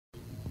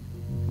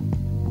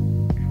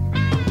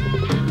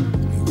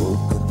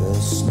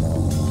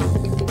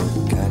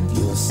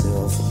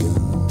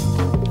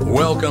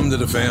Welcome to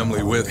the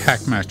family with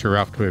Hackmaster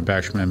Ralph Dwayne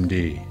Basham,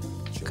 MD.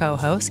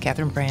 Co-host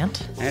Catherine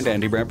Brandt. And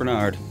Andy Brandt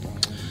Bernard.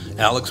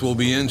 Alex will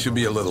be in. She'll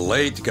be a little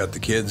late. Got the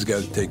kids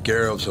got to take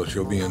care of, so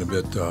she'll be in a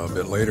bit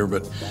later.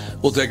 But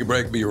we'll take a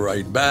break, be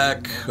right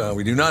back.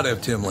 We do not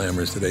have Tim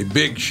Lammers today.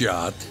 Big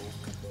shot.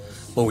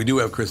 Well, we do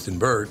have Kristen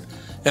Burt.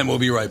 And we'll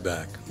be right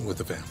back with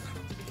the family.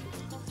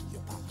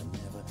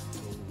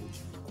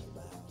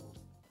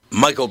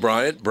 Michael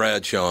Bryant,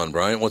 Bradshaw and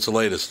Bryant, what's the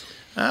latest?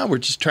 We're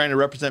just trying to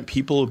represent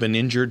people who've been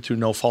injured through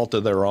no fault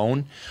of their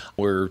own.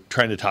 We're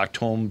trying to talk to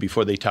them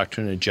before they talk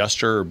to an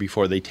adjuster or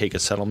before they take a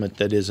settlement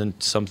that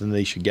isn't something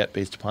they should get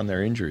based upon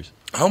their injuries.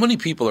 How many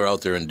people are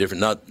out there in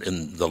different, not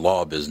in the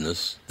law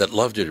business, that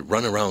love to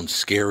run around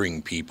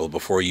scaring people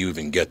before you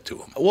even get to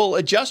them? Well,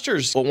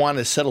 adjusters want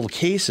to settle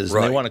cases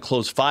and they want to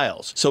close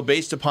files. So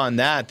based upon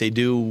that, they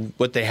do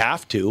what they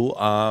have to.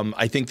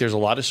 I think there's a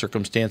lot of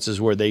circumstances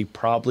where they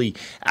probably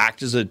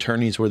act as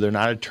attorneys where they're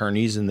not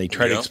attorneys and they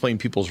try to explain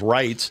people's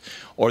rights,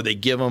 or they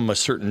give them a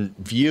certain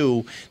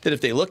view that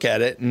if they look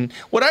at it, and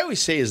what I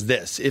always say is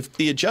this, if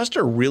the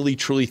adjuster really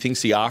truly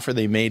thinks the offer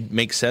they made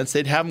makes sense,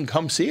 they'd have them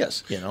come see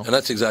us. And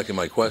that's exactly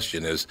my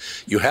question is,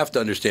 you have to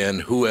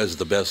understand who has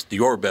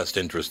your best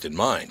interest in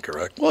mind,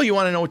 correct? Well, you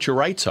want to know what your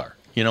rights are.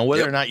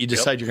 Whether or not you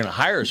decide you're going to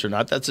hire us or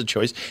not, that's a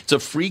choice. It's a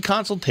free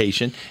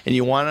consultation, and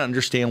you want to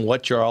understand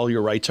what all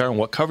your rights are and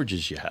what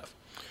coverages you have.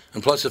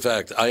 And plus the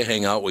fact I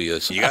hang out with you,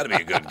 so you got to be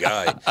a good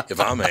guy if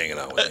I'm hanging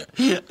out with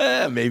you.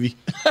 Maybe.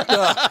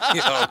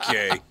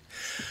 Okay.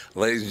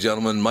 Ladies and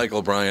gentlemen,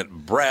 Michael Bryant,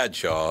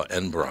 Bradshaw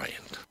and Bryant.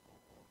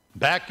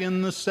 Back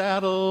in the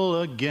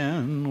saddle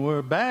again.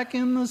 We're back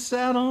in the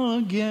saddle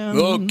again.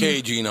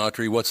 Okay, Gene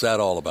Autry, what's that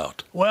all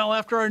about? Well,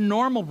 after our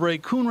normal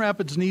break, Coon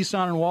Rapids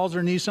Nissan and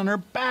Walser Nissan are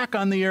back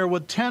on the air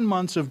with 10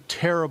 months of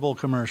terrible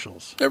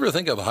commercials. Ever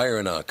think of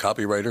hiring a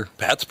copywriter?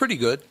 Pat's pretty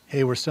good.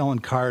 Hey, we're selling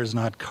cars,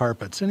 not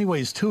carpets.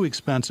 Anyways, too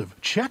expensive.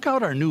 Check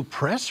out our new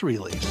press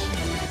release.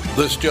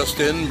 This just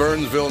in,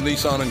 Burnsville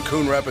Nissan and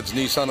Coon Rapids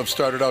Nissan have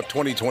started out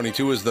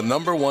 2022 as the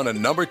number 1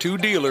 and number 2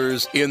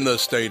 dealers in the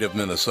state of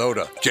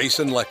Minnesota.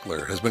 Jason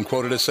Leckler has been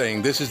quoted as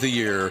saying, "This is the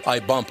year I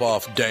bump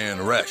off Dan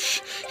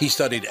Resch. He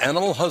studied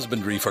animal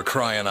husbandry for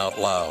crying out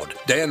loud."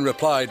 Dan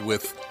replied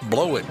with,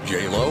 "Blow it,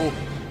 J-Lo."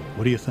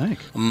 What do you think?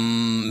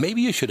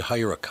 Maybe you should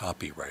hire a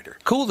copywriter.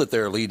 Cool that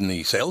they're leading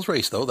the sales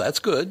race, though. That's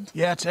good.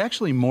 Yeah, it's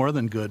actually more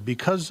than good.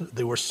 Because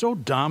they were so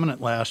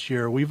dominant last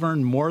year, we've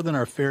earned more than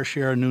our fair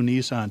share of new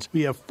Nissans.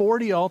 We have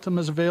 40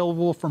 Altimas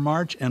available for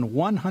March and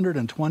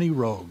 120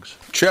 Rogues.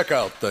 Check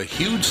out the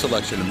huge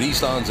selection of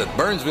Nissans at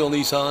Burnsville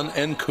Nissan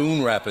and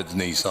Coon Rapids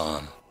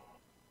Nissan.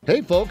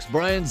 Hey folks,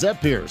 Brian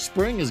Zepp here.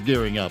 Spring is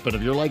gearing up, and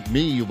if you're like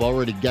me, you've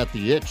already got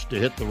the itch to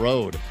hit the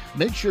road.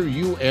 Make sure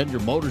you and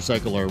your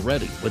motorcycle are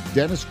ready with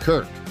Dennis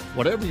Kirk.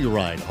 Whatever you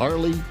ride,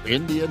 Harley,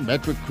 Indian,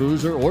 Metric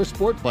Cruiser, or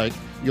Sport Bike,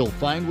 you'll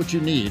find what you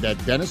need at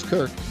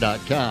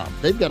DennisKirk.com.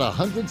 They've got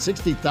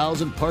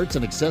 160,000 parts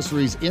and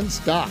accessories in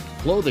stock,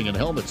 clothing and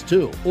helmets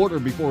too. Order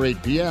before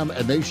 8 p.m.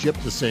 and they ship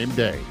the same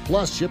day.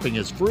 Plus, shipping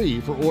is free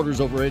for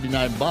orders over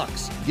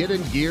 $89. Get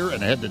in gear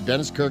and head to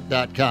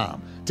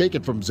DennisKirk.com. Take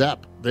it from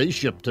Zepp. They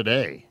ship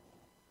today.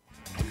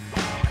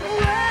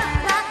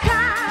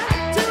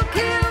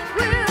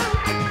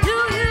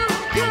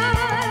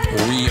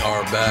 We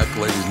are back,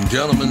 ladies and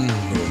gentlemen.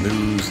 Little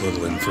news,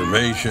 little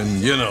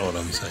information. You know what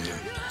I'm saying.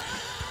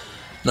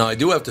 Now, I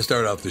do have to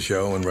start off the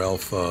show, and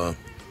Ralph,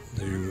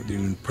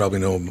 you probably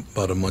know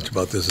about as much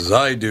about this as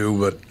I do,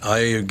 but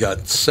I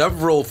got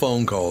several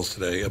phone calls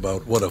today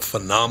about what a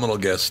phenomenal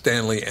guest,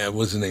 Stanley,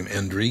 what's his name,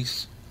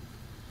 Andries?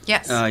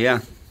 Yes. Yeah.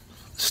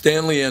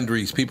 Stanley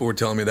Andries. People were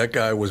telling me that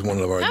guy was one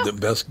of the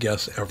best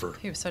guests ever.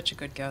 He was such a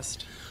good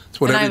guest. That's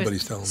what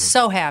everybody's telling me.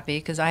 So happy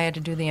because I had to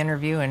do the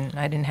interview and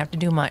I didn't have to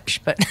do much,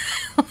 but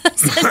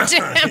listen to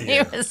him.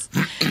 Yeah.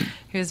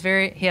 He was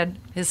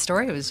his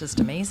story was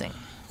just amazing.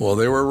 Well,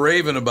 they were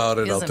raving about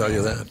it, I'll tell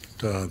amazing. you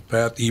that.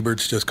 Pat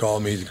Eberts just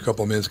called me a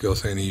couple of minutes ago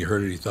saying he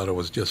heard it. He thought it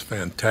was just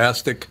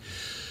fantastic.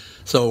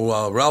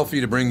 So,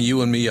 Ralphie, to bring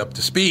you and me up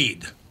to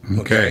speed,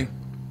 okay?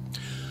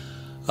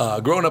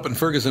 Growing up in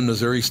Ferguson,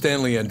 Missouri,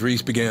 Stanley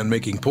Andries began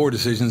making poor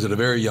decisions at a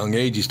very young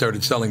age. He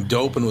started selling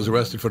dope and was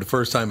arrested for the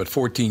first time at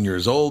 14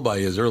 years old. By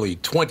his early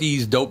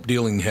 20s, dope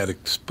dealing had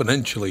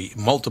exponentially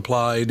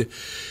multiplied,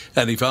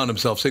 and he found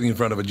himself sitting in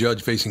front of a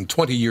judge facing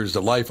 20 years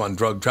to life on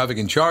drug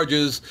trafficking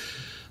charges.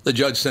 The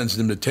judge sentenced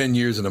him to 10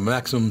 years in a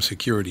maximum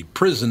security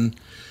prison.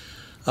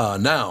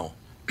 Now,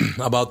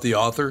 about the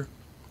author.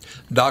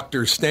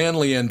 Dr.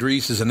 Stanley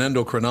Andries is an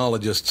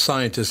endocrinologist,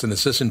 scientist, and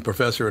assistant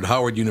professor at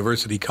Howard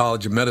University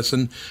College of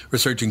Medicine,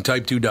 researching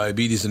type 2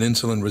 diabetes and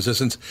insulin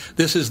resistance.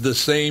 This is the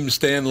same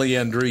Stanley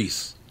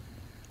Andries.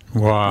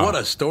 Wow. What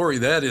a story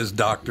that is,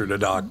 doctor to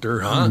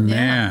doctor, huh?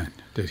 Man,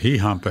 did he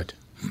hump it.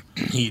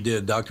 He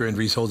did. Dr.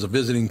 Andries holds a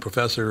visiting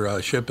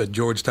professorship at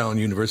Georgetown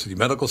University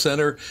Medical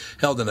Center,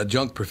 held an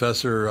adjunct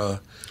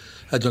professorship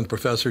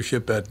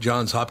at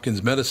Johns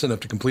Hopkins Medicine.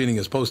 After completing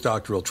his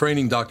postdoctoral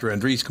training, Dr.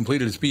 Andries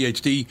completed his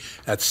PhD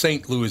at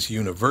St. Louis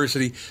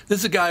University. This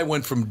is a guy who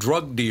went from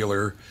drug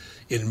dealer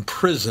in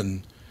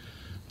prison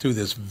to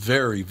this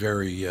very,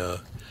 very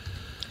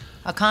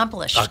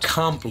Accomplished.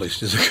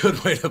 accomplished is a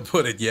good way to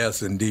put it.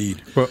 Yes,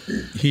 indeed. Well,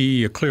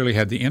 he clearly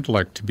had the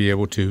intellect to be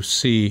able to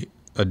see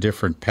a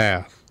different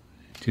path,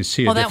 to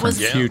see a different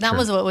future. That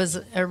was what was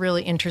a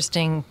really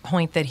interesting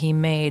point that he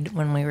made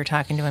when we were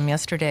talking to him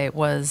yesterday.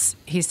 Was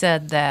he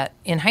said that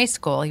in high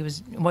school he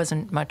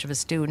wasn't much of a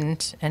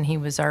student and he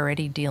was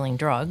already dealing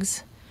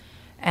drugs,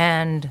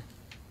 and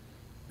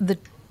the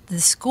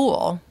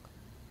school,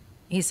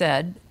 he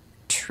said,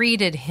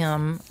 treated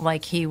him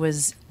like he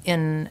was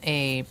in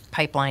a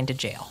pipeline to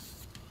jail.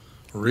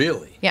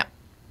 Really? Yeah.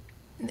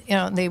 You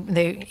know,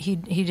 he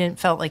didn't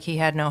felt like he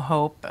had no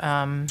hope,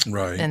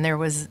 Right. and there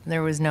was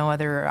no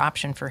other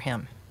option for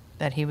him.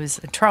 That he was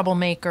a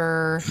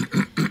troublemaker.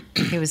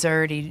 He was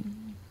already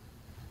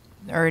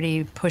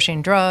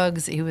pushing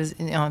drugs. He was,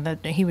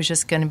 that he was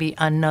just going to be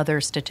another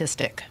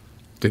statistic.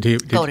 Did he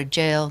Go to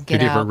jail, get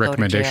Did he have out, a go to jail,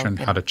 recommendation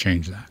get how out. to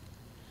change that?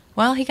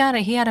 Well, he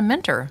had a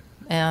mentor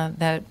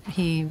that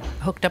he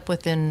hooked up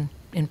with in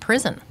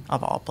prison,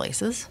 of all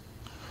places,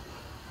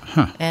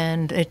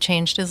 and it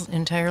changed his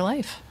entire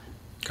life.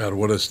 God,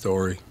 what a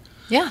story.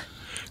 Yeah.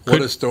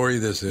 What a story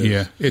this is.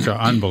 Yeah, it's an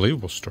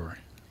unbelievable story.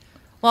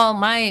 Well,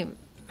 I'm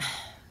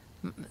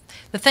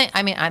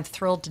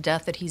thrilled to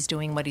death that he's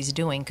doing what he's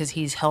doing, because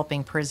he's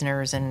helping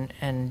prisoners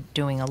and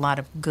doing a lot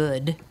of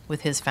good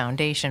with his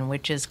foundation,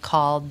 which is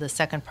called the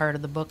second part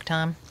of the book,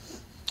 Tom.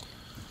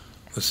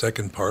 The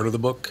second part of the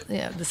book?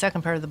 Yeah, the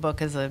second part of the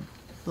book is a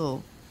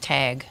little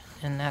tag,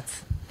 and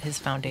that's his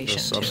foundation.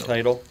 The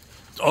subtitle?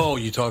 Oh,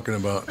 you're talking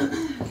about,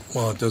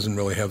 well, it doesn't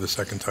really have the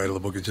second title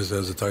of the book. It just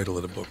has the title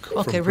of the book.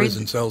 Okay, From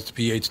Prison Cells to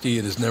PhD,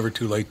 it is never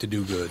too late to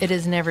do good. It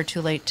is never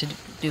too late to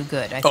do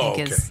good, I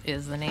think,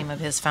 is the name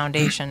of his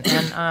foundation.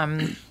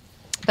 And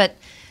but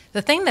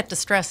the thing that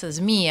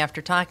distresses me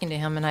after talking to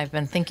him, and I've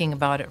been thinking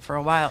about it for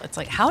a while, it's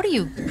like, how do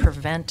you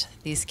prevent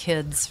these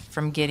kids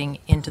from getting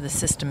into the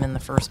system in the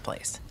first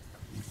place?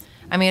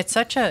 I mean, it's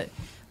such a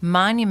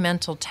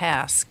monumental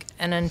task,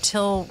 and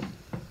until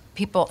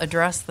people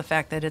address the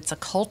fact that it's a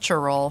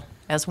cultural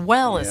as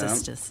well as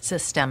a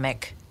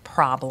systemic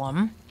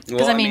problem.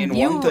 Well, I mean,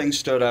 one thing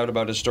stood out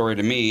about his story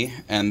to me,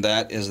 and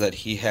that is that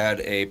he had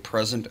a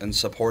present and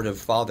supportive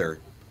father,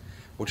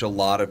 which a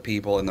lot of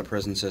people in the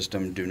prison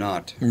system do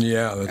not.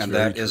 Yeah, that's and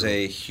very that is true.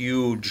 a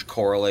huge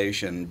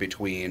correlation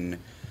between.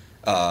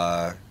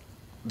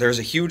 There's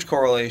a huge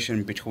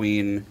correlation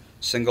between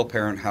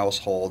single-parent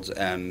households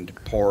and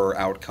poorer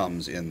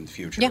outcomes in the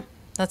future. Yeah,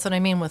 that's what I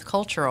mean with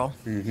cultural.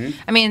 Mm-hmm.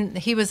 I mean,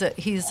 he was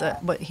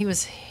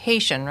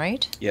Haitian,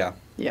 right? Yeah.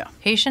 Yeah.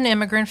 Haitian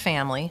immigrant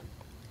family,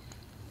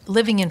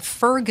 living in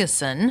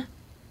Ferguson.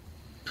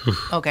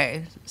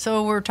 Okay,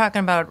 so we're talking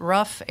about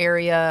rough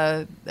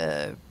area,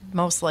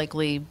 most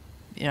likely,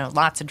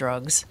 lots of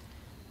drugs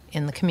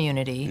in the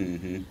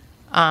community.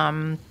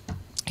 Mm-hmm.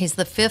 He's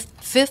the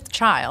fifth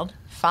child,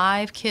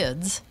 5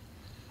 kids.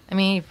 I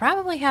mean, he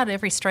probably had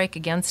every strike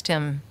against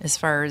him as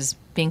far as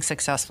being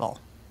successful,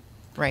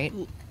 right?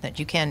 That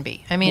you can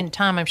be. I mean,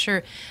 Tom, I'm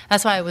sure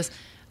that's why I was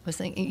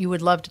thinking you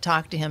would love to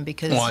talk to him,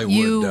 because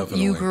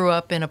you grew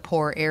up in a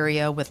poor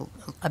area with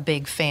a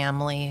big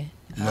family.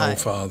 No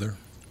father.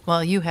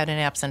 Well, you had an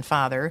absent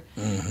father,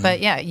 but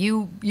yeah,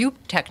 you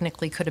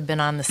technically could have been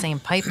on the same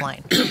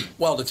pipeline.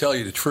 Well, to tell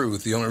you the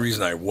truth, the only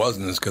reason I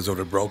wasn't is because it would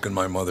have broken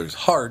my mother's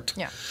heart.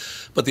 Yeah.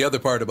 But the other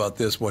part about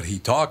this, what he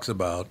talks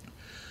about,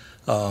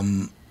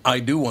 I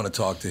do want to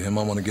talk to him.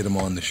 I want to get him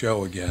on the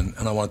show again,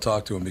 and I want to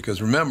talk to him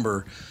because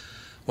remember,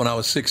 when I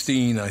was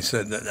 16, I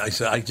said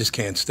I just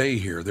can't stay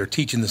here. They're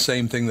teaching the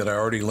same thing that I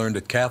already learned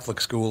at Catholic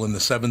school in the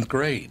 7th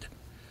grade.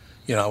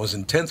 I was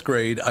in 10th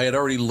grade. I had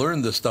already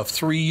learned this stuff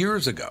 3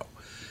 years ago.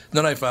 And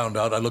then I found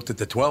out, I looked at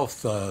the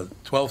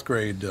 12th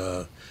grade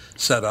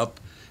setup,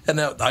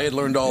 and I had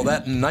learned all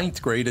that in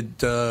 9th grade in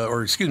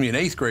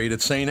 8th grade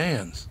at St.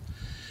 Anne's.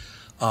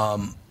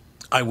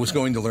 I was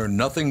going to learn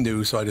nothing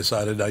new, so I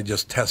decided I'd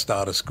just test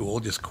out of school,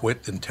 just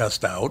quit and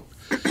test out.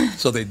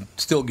 So they'd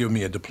still give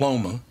me a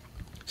diploma.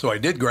 So I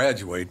did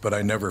graduate, but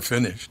I never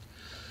finished.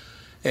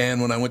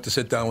 And when I went to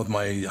sit down with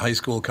my high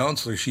school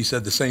counselor, she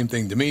said the same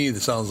thing to me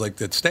that sounds like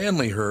that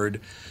Stanley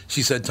heard.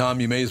 She said, Tom,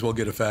 you may as well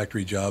get a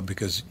factory job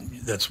because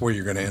that's where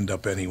you're going to end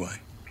up anyway.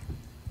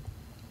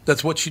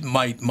 That's what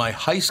my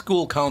high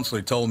school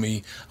counselor told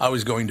me. I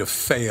was going to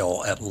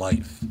fail at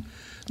life.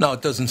 Now,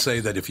 it doesn't say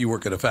that if you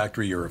work at a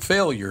factory, you're a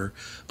failure.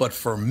 But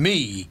for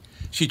me,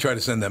 she tried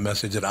to send that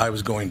message that I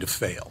was going to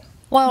fail.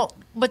 Well,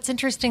 what's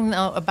interesting,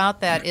 though,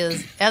 about that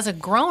is, as a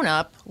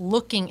grown-up,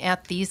 looking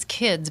at these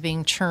kids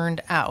being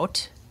churned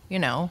out,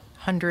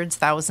 hundreds,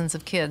 thousands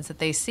of kids that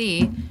they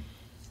see,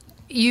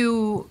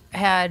 you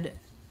had,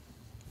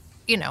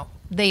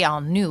 they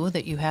all knew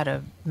that you had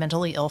a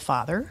mentally ill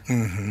father,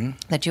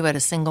 that you had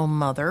a single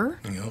mother,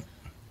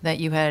 that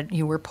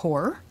you were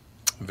poor.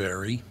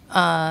 Very.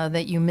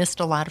 That you missed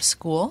a lot of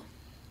school.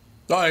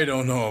 I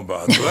don't know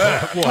about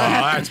that. Well,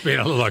 that's being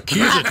a little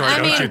accusatory,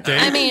 don't you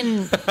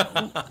think?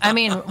 I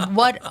mean,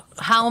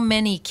 how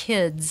many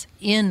kids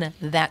in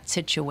that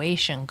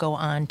situation go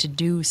on to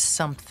do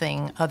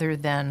something other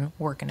than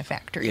work in a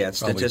factory? Yeah, it's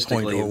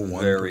statistically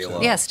very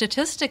low. Yeah,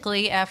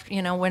 statistically, after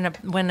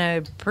when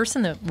a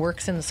person that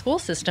works in the school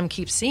system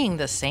keeps seeing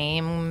the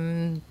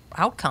same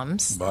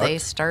outcomes, they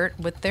start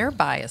with their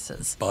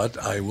biases. But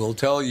I will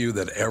tell you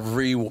that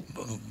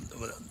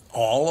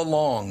all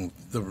along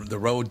the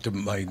road to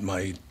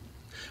my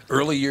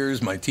early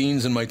years, my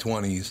teens and my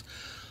 20s,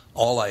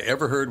 all I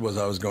ever heard was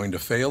I was going to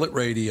fail at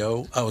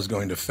radio, I was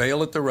going to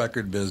fail at the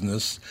record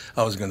business,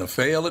 I was going to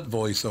fail at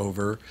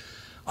voiceover.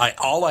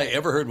 All I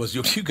ever heard was,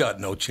 you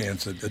got no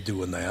chance of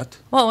doing that.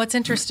 Well, what's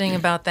interesting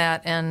about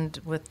that, and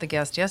with the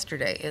guest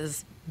yesterday,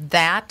 is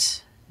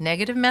that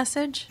negative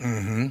message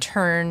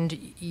turned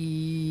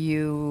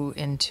you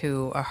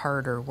into a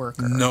harder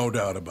worker. No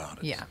doubt about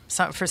it. Yeah.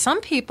 So for some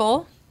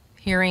people,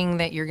 hearing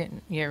that you're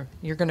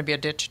going to be a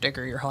ditch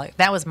digger your whole life.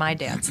 That was my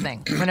dad's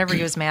thing. Whenever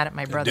he was mad at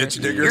my brother,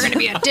 you're going to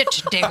be a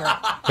ditch digger.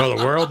 So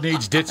the world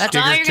needs ditch That's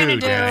diggers all you're too,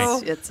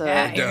 gonna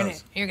Danny.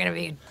 You're going to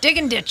be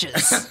digging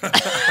ditches.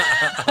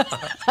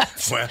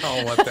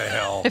 Well, what the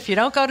hell? If you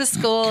don't go to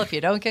school, if you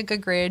don't get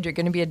good grades, you're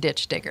going to be a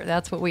ditch digger.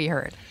 That's what we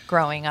heard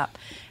growing up.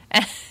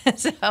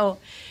 So,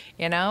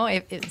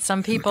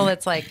 some people,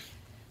 it's like,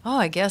 oh,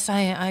 I guess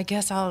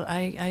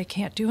I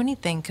can't do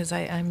anything because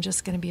I'm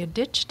just going to be a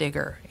ditch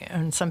digger.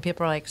 And some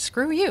people are like,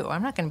 screw you,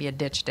 I'm not going to be a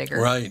ditch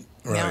digger. Right.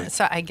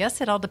 So I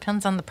guess it all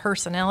depends on the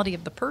personality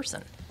of the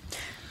person.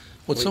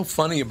 What's so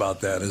funny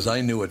about that is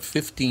I knew at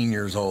 15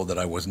 years old that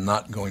I was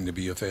not going to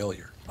be a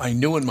failure. I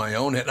knew in my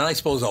own head, and I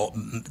suppose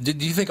do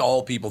you think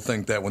all people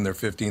think that when they're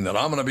 15, that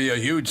I'm going to be a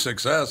huge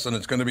success and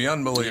it's going to be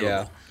unbelievable?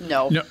 Yeah.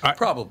 No.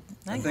 Probably.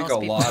 I think a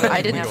lot of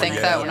I didn't think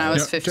that when I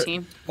was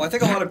 15. Well, I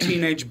think a lot of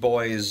teenage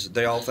boys,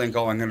 they all think,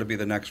 oh, I'm going to be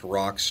the next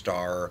rock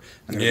star.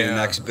 I'm going to be the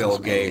next Bill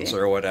Gates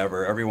or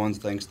whatever. Everyone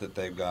thinks that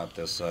they've got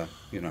this, thing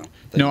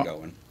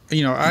going.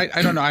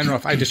 I don't know. I don't know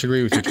if I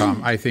disagree with you,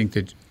 Tom. I think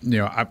that,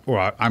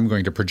 I'm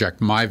going to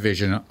project my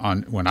vision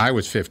on when I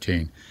was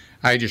 15.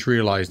 I just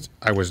realized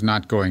I was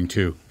not going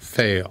to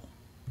fail.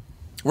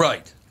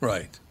 Right.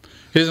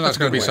 Isn't that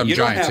going to be some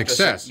giant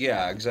success?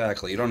 Yeah,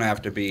 exactly. You don't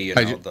have to be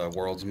the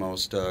world's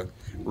most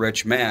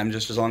rich man.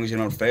 Just as long as you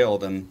don't fail,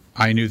 then...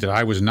 I knew that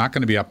I was not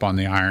going to be up on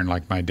the iron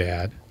like my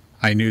dad.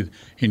 I knew,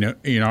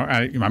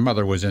 my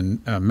mother was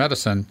in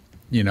medicine,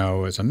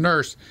 as a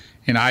nurse,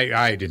 and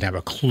I didn't have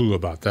a clue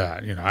about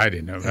that. I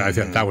didn't know. I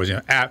thought that was,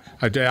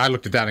 I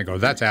looked at that and go,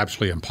 that's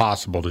absolutely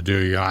impossible to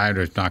do. I'm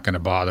just not going to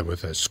bother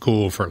with a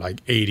school for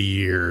like 80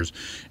 years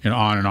and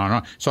on and on and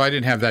on. So I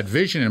didn't have that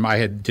vision in my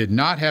head, did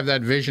not have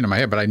that vision in my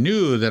head, but I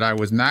knew that I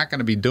was not going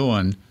to be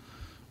doing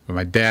what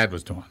my dad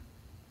was doing.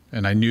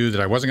 And I knew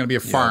that I wasn't going to be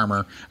a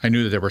farmer. I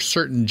knew that there were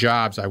certain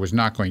jobs I was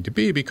not going to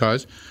be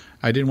because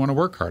I didn't want to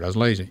work hard. I was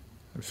lazy,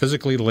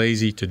 physically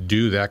lazy to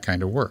do that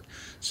kind of work.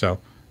 So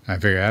I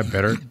figured I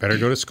better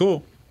go to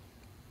school.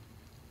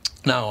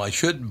 Now, I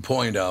should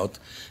point out,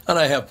 and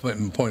I have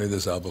pointed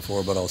this out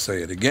before, but I'll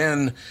say it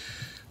again,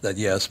 that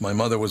yes, my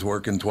mother was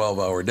working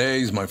 12-hour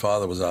days. My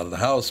father was out of the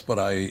house, but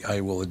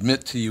I will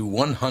admit to you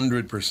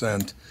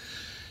 100%,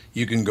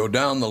 you can go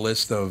down the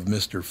list of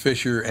Mr.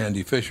 Fisher,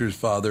 Andy Fisher's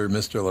father,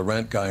 Mr.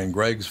 Laurent, Guy and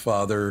Greg's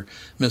father,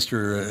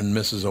 Mr. and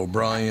Mrs.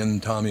 O'Brien,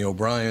 Tommy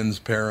O'Brien's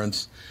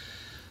parents.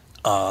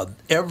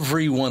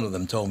 Every one of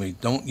them told me,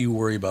 don't you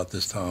worry about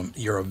this, Tom.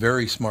 You're a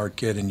very smart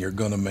kid and you're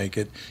going to make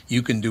it.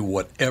 You can do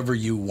whatever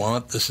you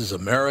want. This is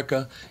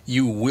America.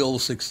 You will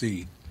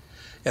succeed.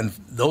 And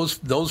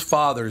those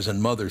fathers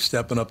and mothers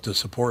stepping up to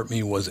support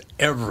me was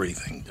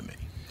everything to me.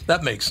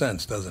 That makes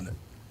sense, doesn't it?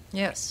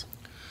 Yes.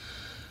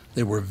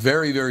 They were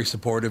very, very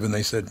supportive, and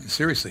they said,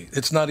 seriously,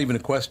 it's not even a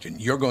question.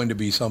 You're going to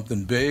be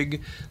something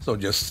big, so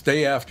just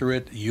stay after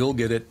it. You'll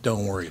get it.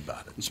 Don't worry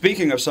about it.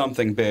 Speaking of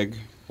something big,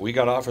 we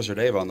got Officer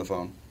Dave on the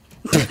phone.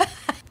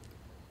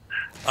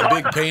 A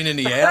big pain in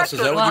the ass? Is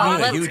that what you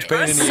mean? A huge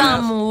pain in the ass?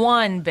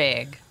 Someone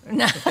big.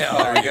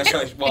 I guess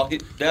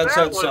Dad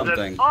said something. That was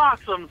an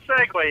awesome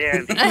segue,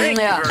 Andy. Thank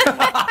you very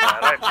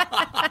much.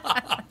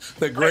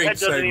 The great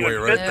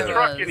segue right there. The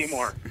truck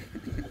anymore.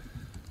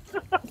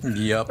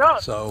 Yep. No,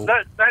 so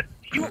the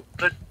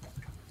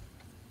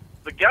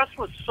guest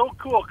was so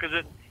cool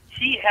because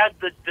he had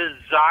the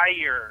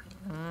desire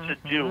to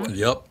do it.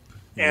 Yep.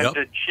 And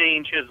to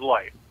change his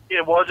life.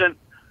 It wasn't,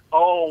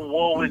 oh,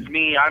 woe is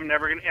me, I'm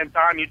never going to... And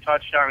Tom, you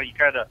touched on it. You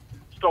kind of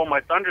stole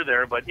my thunder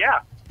there. But, yeah,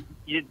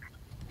 he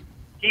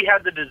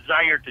had the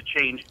desire to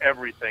change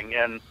everything.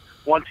 And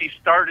once he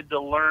started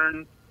to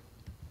learn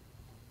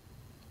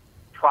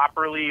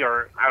properly,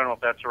 or I don't know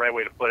if that's the right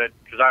way to put it,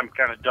 because I'm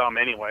kind of dumb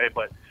anyway,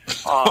 but...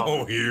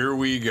 here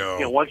we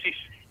go. Once he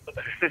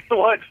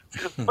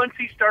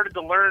started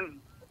to learn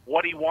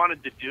what he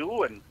wanted to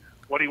do and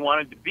what he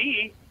wanted to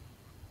be,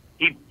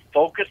 he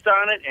focused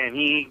on it, and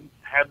he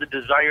had the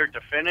desire to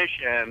finish,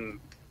 and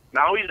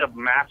now he's a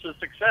massive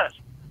success.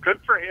 Good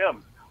for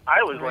him.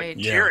 I was like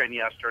cheering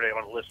yesterday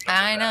when I listened to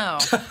I know.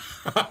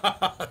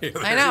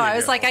 I know. I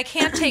was like, I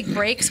can't take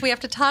breaks. We have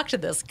to talk to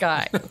this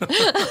guy.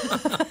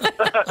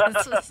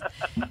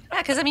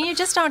 Because, I mean, you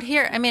just don't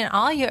hear. I mean,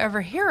 all you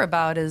ever hear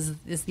about is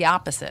the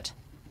opposite.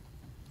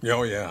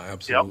 Oh, yeah,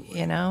 absolutely. Yep.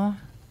 You know,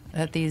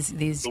 that these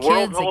the kids.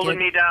 world's holding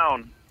me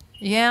down.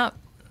 Yeah.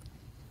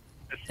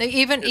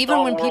 Even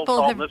all when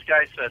people have. This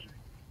guy said,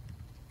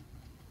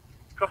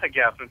 go ahead,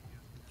 Catherine.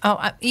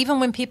 Oh, even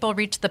when people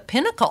reach the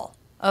pinnacle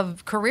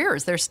of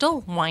careers, they're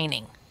still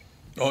whining.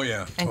 Oh,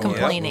 yeah. And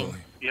complaining.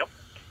 Yep.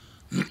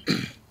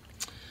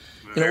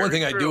 One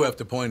thing I do have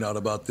to point out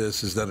about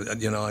this is that,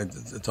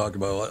 I talk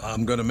about,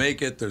 I'm going to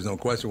make it. There's no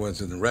question whether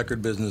it's in the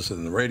record business, or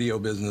in the radio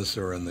business,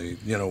 or in the,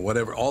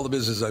 whatever. All the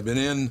business I've been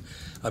in,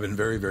 I've been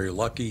very, very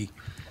lucky.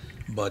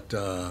 But,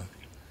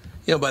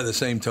 by the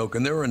same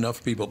token, there were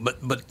enough people.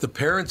 But the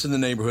parents in the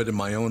neighborhood and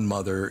my own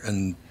mother,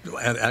 and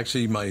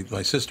actually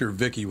my sister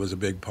Vicky was a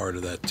big part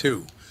of that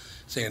too,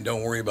 saying,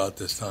 don't worry about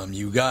this, Tom.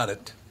 You got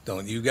it.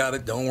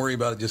 Don't worry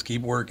about it. Just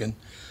keep working.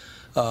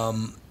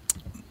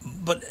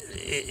 But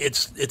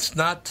it's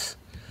not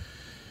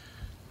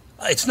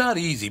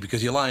easy,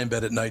 because you lie in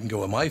bed at night and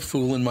go, am I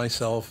fooling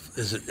myself?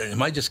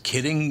 Am I just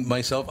kidding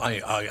myself?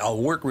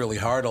 I'll work really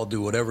hard. I'll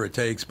do whatever it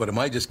takes. But am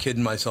I just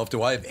kidding myself?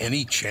 Do I have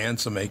any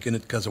chance of making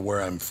it because of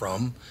where I'm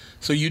from?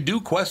 So you do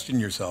question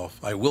yourself.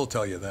 I will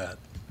tell you that.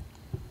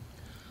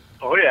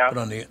 Oh, yeah.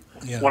 But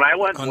when I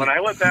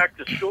went back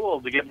to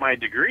school to get my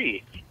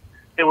degree,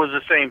 it was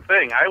the same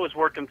thing. I was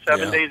working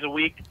 7 days a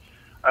week.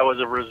 I was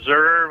a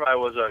reserve. I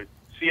was a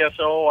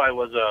CSO. I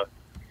was a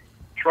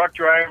truck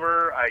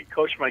driver. I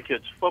coached my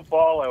kids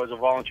football. I was a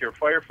volunteer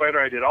firefighter.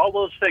 I did all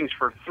those things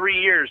for 3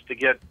 years to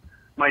get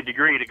my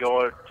degree to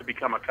go to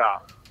become a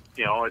cop.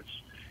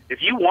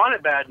 If you want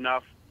it bad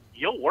enough,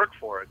 you'll work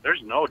for it.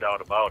 There's no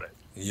doubt about it.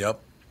 Yep,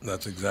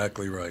 that's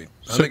exactly right.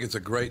 I think it's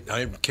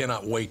I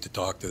cannot wait to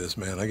talk to this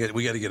man.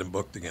 We got to get him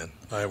booked again.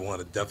 I want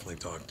to definitely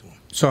talk to him.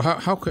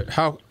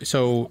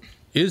 So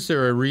is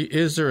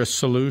there a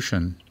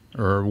solution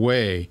or a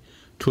way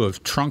to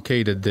have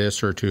truncated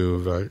this, or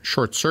to have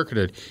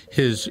short-circuited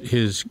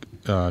his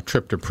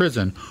trip to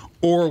prison?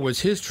 Or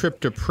was his trip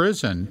to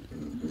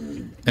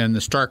prison and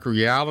the stark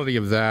reality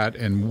of that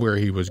and where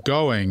he was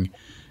going,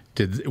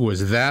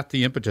 was that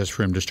the impetus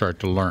for him to start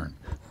to learn?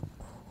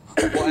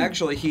 Well,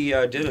 actually, he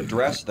did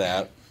address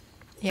that.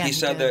 Yeah, he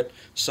said that,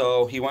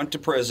 so he went to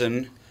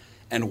prison,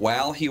 and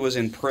while he was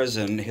in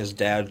prison, his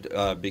dad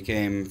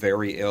became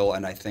very ill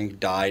and I think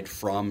died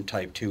from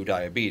type 2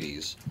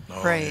 diabetes.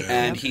 Right.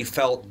 Yeah. And he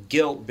felt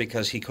guilt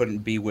because he couldn't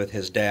be with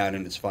his dad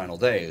in his final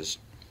days.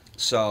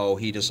 So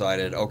he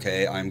decided,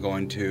 okay, I'm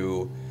going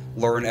to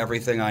learn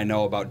everything I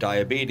know about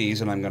diabetes,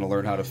 and I'm going to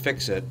learn how to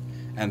fix it.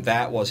 And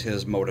that was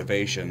his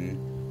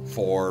motivation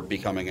for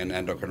becoming an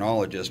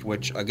endocrinologist,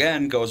 which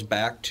again goes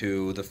back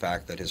to the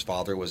fact that his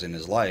father was in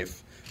his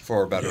life,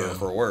 for better or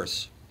for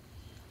worse.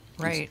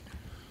 Right.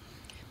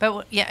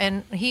 But yeah,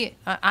 and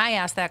I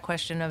asked that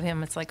question of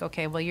him. It's like,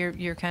 okay, well,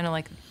 you're kind of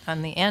like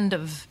on the end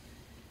of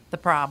the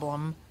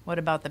problem. What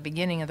about the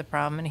beginning of the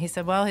problem? And he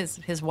said, well,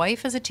 his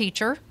wife is a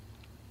teacher,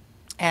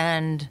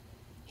 and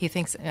he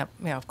thinks,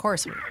 of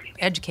course,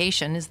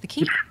 education is the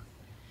key.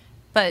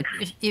 But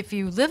if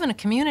you live in a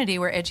community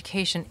where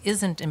education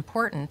isn't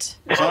important,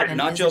 and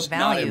not isn't just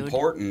valued, not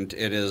important,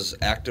 it is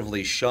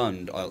actively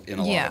shunned in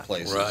a lot of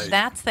places. Right.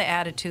 That's the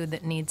attitude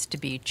that needs to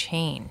be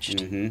changed.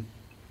 Mm-hmm.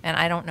 And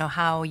I don't know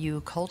how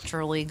you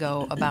culturally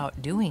go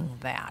about doing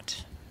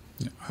that.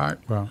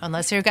 Well,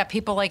 Unless you've got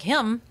people like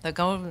him that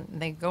go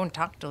and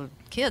talk to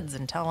kids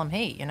and tell them,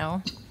 hey,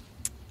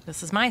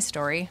 this is my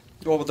story.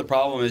 Well, but the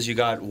problem is you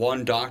got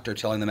one doctor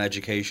telling them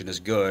education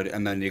is good,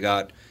 and then you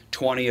got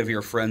 20 of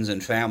your friends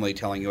and family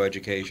telling you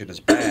education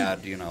is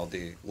bad.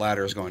 The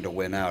latter is going to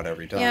win out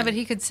every time. Yeah, but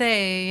he could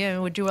say,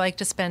 would you like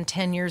to spend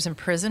 10 years in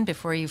prison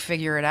before you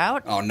figure it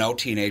out? Oh, no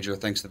teenager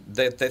thinks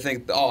that. They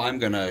think, I'm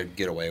going to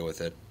get away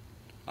with it.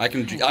 I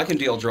can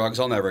deal drugs.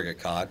 I'll never get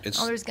caught.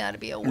 There's got to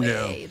be a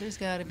way. Yeah. There's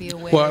got to be a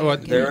way. Well,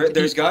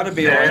 there's got to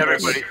be a way.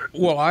 Everybody.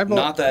 Well,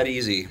 not that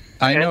easy.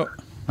 I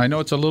know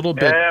it's a little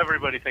bit.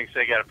 Everybody thinks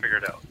they got to figure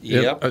it out.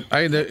 Yep.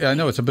 I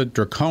know it's a bit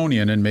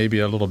draconian and maybe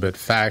a little bit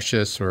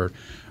fascist or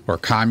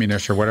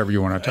communist or whatever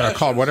you want to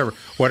call it, whatever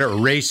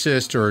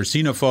racist or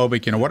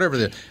xenophobic, whatever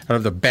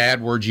the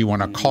bad words you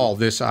want to call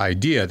this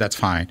idea. That's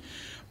fine,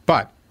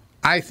 but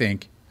I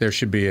think there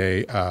should be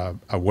a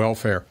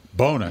welfare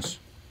bonus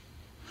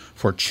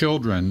for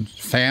children's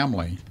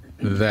family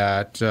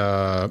that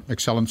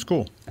excel in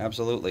school.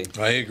 Absolutely.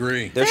 I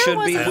agree. We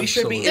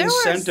should be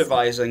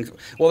incentivizing.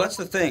 Well, that's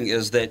the thing,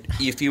 is that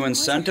if you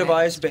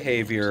incentivize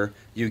behavior,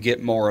 you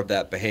get more of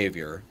that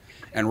behavior.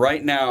 And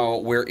right now,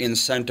 we're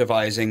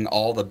incentivizing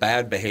all the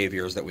bad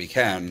behaviors that we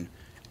can.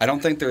 I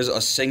don't think there's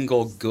a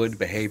single good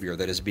behavior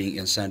that is being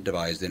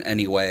incentivized in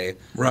any way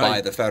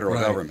by the federal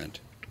government.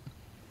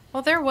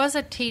 Well, there was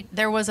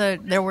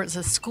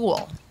a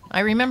school. I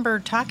remember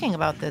talking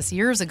about this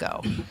years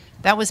ago.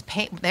 That was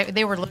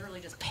they were literally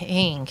just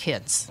paying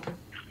kids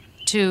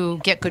to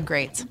get good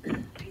grades.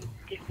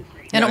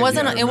 And it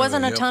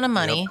wasn't a ton of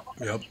money.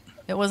 Yep.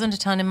 It wasn't a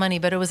ton of money,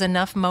 but it was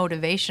enough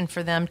motivation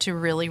for them to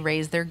really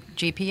raise their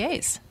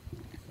GPAs.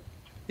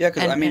 Yeah,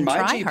 because I mean, my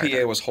GPA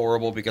harder. was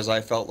horrible because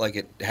I felt like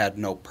it had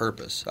no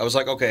purpose. I was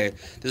like, okay,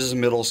 this is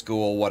middle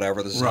school,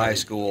 whatever, this is high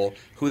school.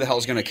 Who the hell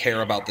is going to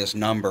care about this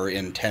number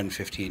in 10,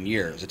 15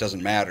 years? It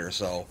doesn't matter,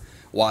 so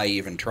why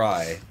even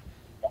try?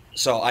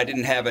 So I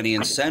didn't have any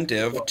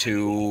incentive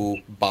to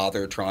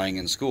bother trying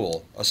in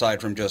school,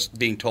 aside from just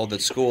being told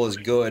that school is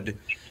good.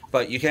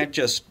 But you can't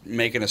just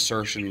make an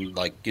assertion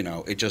like,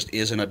 it just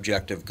is an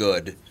objective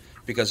good,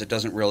 because it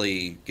doesn't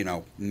really,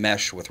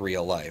 mesh with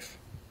real life.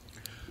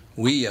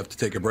 We have to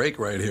take a break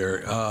right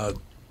here.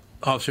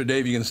 Officer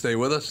Dave, you can stay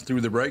with us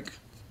through the break?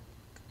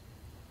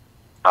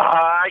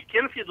 I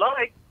can if you'd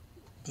like.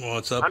 Well,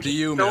 it's up to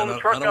you, filling man.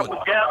 the truck up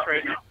with gas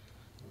right now.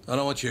 I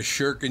don't want you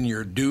shirking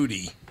your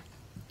duty.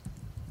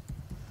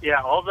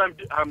 Yeah,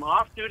 I'm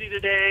off duty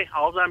today.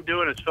 All I'm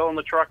doing is filling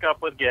the truck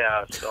up with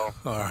gas. So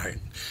all right,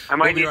 I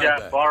might need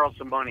to borrow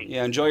some money.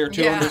 Yeah, enjoy your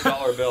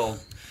 $200 bill.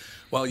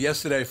 Well,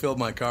 yesterday I filled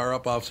my car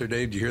up, Officer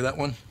Dave. Did you hear that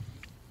one?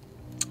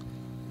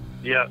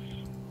 Yes.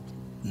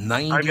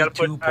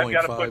 $92.5. I've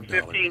got to put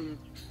 15.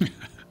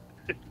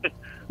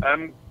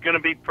 I'm going to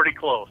be pretty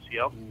close.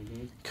 Yep.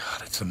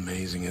 God, it's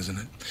amazing, isn't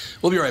it?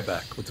 We'll be right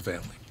back with the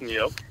family.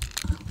 Yep.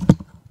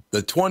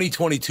 The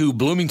 2022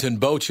 Bloomington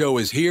Boat Show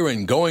is here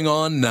and going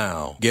on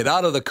now. Get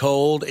out of the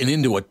cold and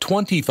into a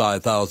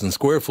 25,000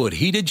 square foot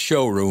heated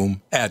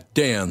showroom at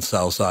Dan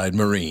Southside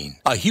Marine.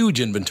 A huge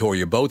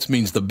inventory of boats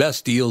means the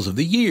best deals of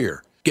the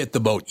year. Get the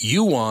boat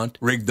you want,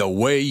 rigged the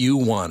way you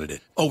wanted it.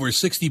 Over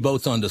 60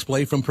 boats on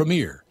display from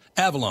Premier,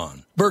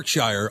 Avalon,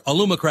 Berkshire,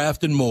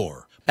 Alumacraft, and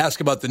more.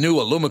 Ask about the new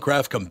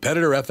Alumacraft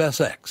Competitor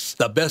FSX,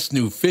 the best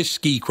new fish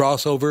ski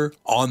crossover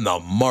on the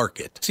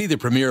market. See the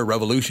Premier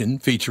Revolution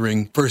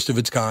featuring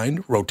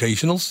first-of-its-kind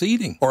rotational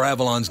seating, or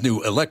Avalon's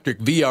new electric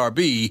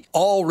VRB,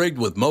 all rigged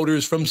with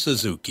motors from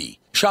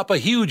Suzuki. Shop a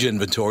huge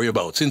inventory of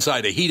boats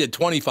inside a heated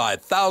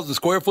 25,000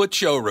 square foot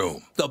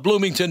showroom. The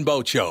Bloomington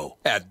Boat Show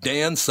at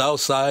Dan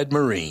Southside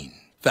Marine.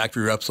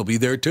 Factory reps will be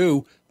there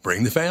too.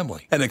 Bring the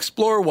family and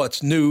explore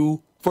what's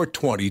new for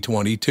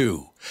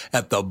 2022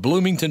 at the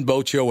Bloomington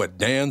Boat Show at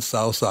Dan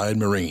Southside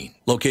Marine.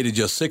 Located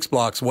just 6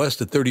 blocks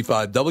west of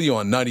 35W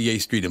on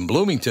 98th Street in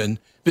Bloomington.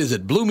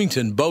 Visit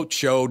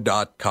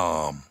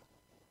bloomingtonboatshow.com.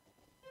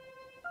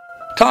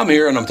 Tom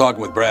here, and I'm talking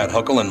with Brad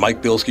Huckle and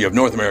Mike Bilski of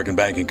North American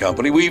Banking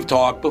Company. We've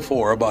talked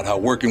before about how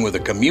working with a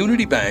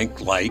community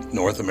bank like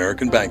North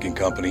American Banking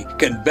Company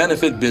can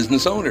benefit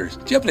business owners.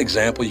 Do you have an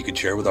example you could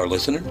share with our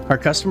listeners? Our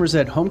customers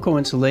at Homeco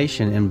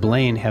Insulation in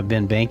Blaine have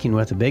been banking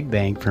with a big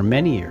bank for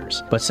many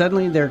years, but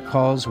suddenly their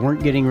calls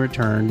weren't getting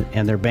returned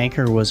and their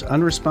banker was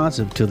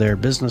unresponsive to their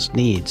business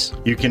needs.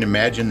 You can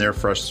imagine their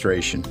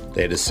frustration.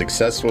 They had a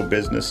successful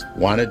business,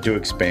 wanted to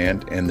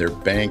expand, and their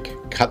bank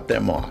cut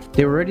them off.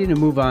 They were ready to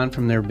move on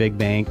from their big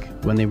bank.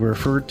 When they were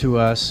referred to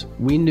us,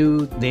 we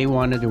knew they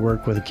wanted to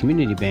work with a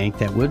community bank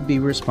that would be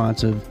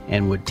responsive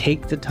and would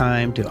take the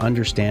time to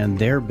understand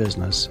their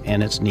business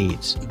and its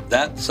needs.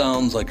 That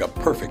sounds like a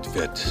perfect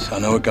fit. I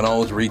know it can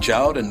always reach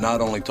out and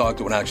not only talk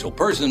to an actual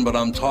person, but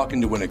I'm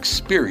talking to an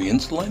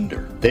experienced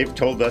lender. They've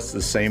told us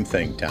the same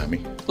thing,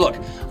 Tommy. Look,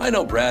 I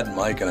know Brad and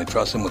Mike, and I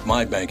trust them with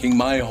my banking.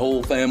 My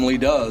whole family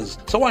does.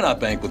 So why not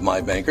bank with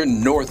my banker,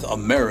 North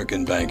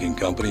American Banking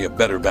Company, a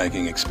better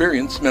banking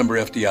experience, member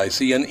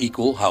FDIC, and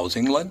equal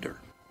housing lender.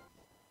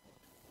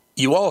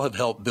 You all have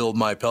helped build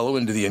MyPillow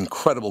into the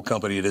incredible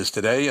company it is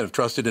today and have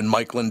trusted in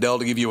Mike Lindell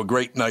to give you a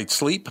great night's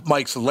sleep.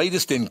 Mike's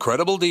latest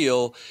incredible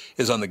deal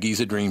is on the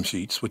Giza Dream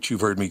Sheets, which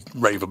you've heard me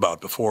rave about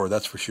before,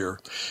 that's for sure.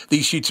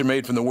 These sheets are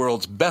made from the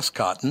world's best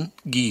cotton,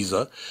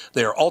 Giza.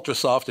 They are ultra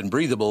soft and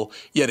breathable,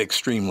 yet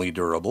extremely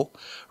durable.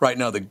 Right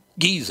now, the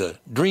Giza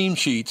Dream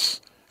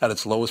Sheets at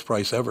its lowest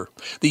price ever.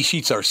 These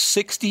sheets are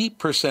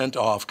 60%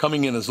 off,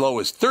 coming in as low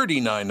as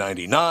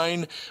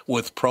 $39.99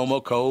 with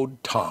promo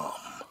code TOM.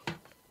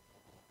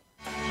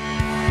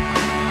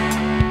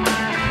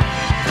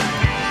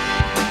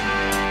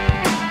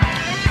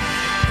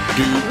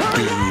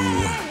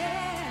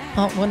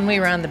 Well, when we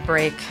were on the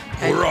break,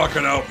 we're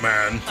rocking out,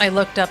 man. I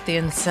looked up the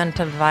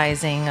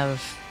incentivizing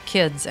of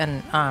kids,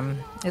 and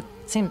it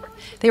seemed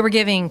they were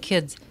giving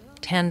kids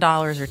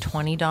 $10 or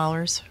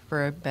 $20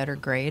 for a better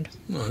grade.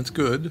 Well, that's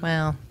good.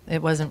 Well,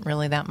 it wasn't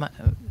really that much.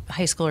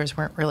 High schoolers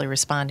weren't really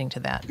responding to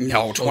that.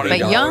 No, $20. But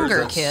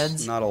younger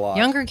kids, not a lot.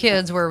 Younger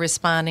kids were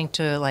responding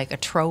to like a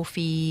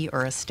trophy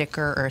or a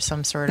sticker or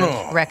some sort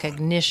of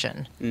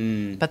recognition.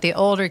 But the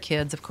older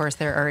kids, of course,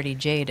 they're already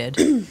jaded.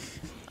 And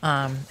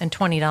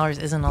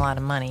 $20 isn't a lot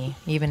of money.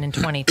 Even in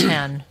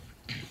 2010,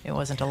 it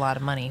wasn't a lot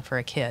of money for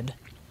a kid.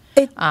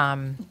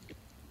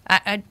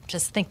 I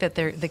just think that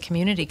the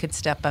community could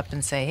step up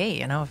and say,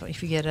 hey,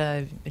 if you get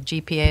a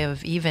GPA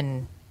of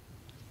even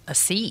a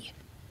C,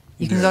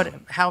 you can go to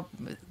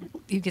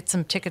you get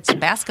some tickets to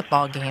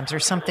basketball games or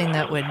something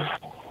that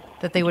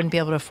they wouldn't be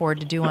able to afford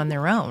to do on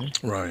their own.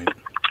 Right.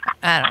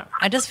 I don't know.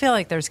 I just feel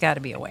like there's got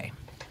to be a way.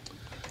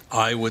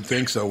 I would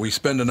think so. We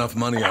spend enough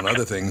money on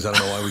other things. I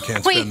don't know why we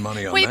can't spend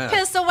money on that. We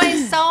piss away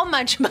so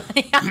much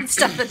money on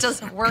stuff that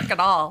doesn't work at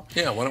all.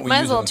 Yeah, why don't we Might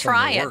use as well it on something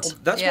try that it. works?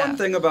 That's one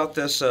thing about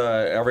this.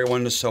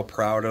 Everyone is so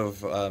proud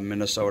of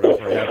Minnesota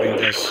for having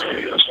this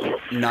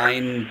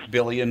 $9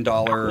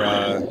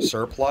 billion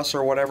surplus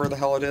or whatever the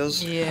hell it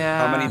is.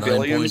 Yeah. How many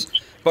billions?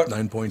 But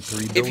 9.3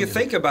 billion. if you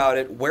think about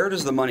it, where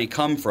does the money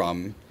come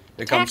from?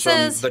 It comes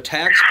Taxes. from the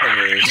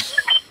taxpayers.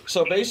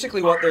 So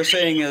basically what they're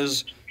saying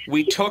is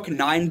we took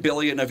 $9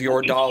 billion of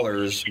your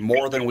dollars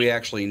more than we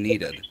actually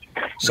needed.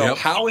 So Yep.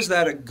 how is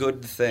that a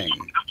good thing?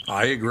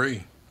 I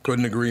agree.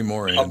 Couldn't agree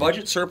more, Andy. A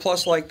budget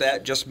surplus like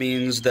that just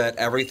means that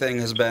everything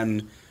has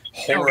been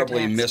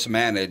horribly Overtaxed.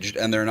 mismanaged,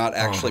 and they're not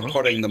actually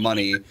putting the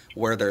money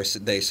where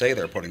they say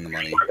they're putting the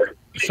money.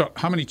 So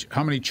how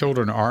many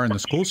children are in the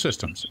school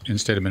systems in the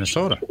state of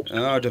Minnesota?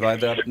 Oh, divide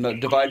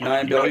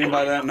 $9 billion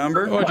by that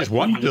number. Oh, just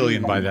 1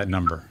 billion by that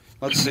number.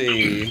 Let's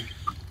see.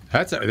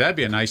 That'd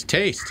be a nice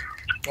taste.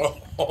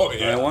 Oh,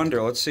 yeah. I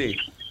wonder. Let's see.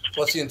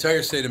 Well, it's the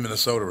entire state of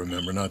Minnesota,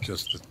 remember, not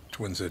just the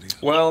Twin Cities.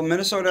 Well,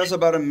 Minnesota has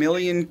about 1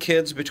 million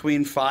kids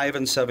between 5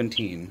 and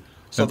 17.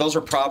 So those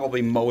are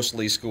probably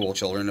mostly school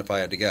children, if I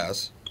had to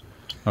guess.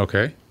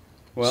 Okay.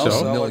 Well,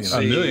 so let's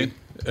a see. million.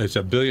 It's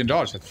 $1 billion.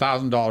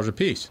 $1,000 a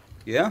piece.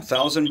 Yeah,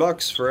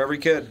 $1,000 for every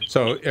kid.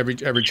 So every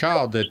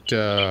child that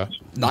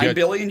 $9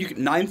 billion,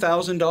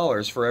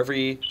 $9,000 for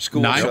every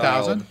school child.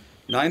 9,000?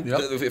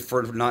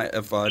 For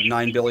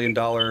 $9 billion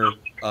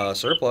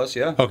surplus,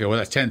 yeah. Okay, well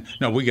that's 10.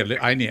 No, we get.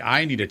 I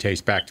need a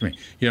taste back to me.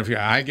 You know,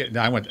 I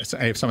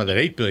have some of that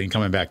 8 billion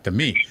coming back to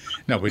me.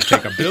 No, we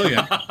take $1 billion.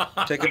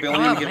 Take $1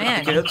 billion Oh, and give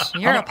man. it to the kids.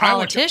 You're a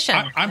politician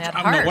I'm, at no,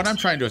 heart. what I'm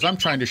trying to do is I'm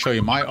trying to show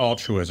you my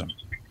altruism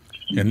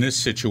in this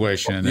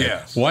situation. And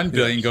Yes. $1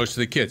 billion goes to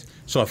the kids.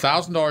 So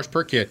 $1,000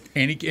 per kid.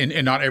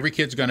 And not every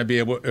kid's going to be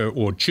able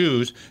will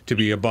choose to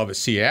be above a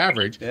C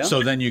average. Yeah.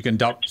 So then you can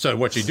dump. So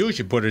what you do is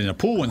you put it in a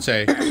pool and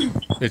say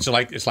it's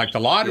like the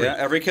lottery. Yeah,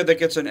 every kid that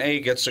gets an A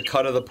gets a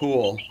cut of the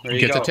pool. There you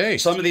Gets a go.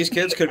 taste. Some of these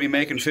kids could be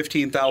making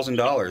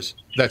 $15,000.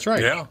 That's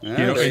right. Yeah. You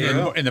know, there you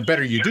go. and the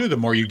better you do, the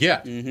more you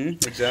get.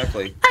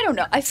 Exactly. I don't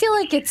know. I feel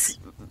like it's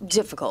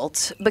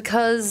difficult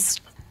because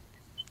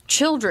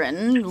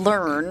children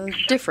learn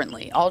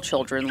differently. All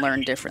children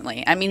learn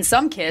differently. I mean,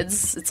 some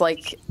kids, it's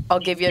like, I'll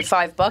give you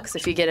 $5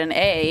 if you get an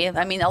A.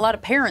 I mean, a lot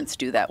of parents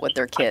do that with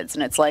their kids,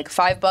 and it's like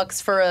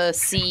 $5 for a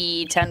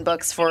C,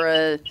 $10 for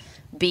a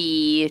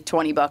B,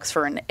 $20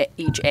 for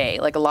each A.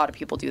 Like, a lot of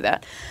people do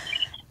that.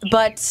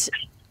 But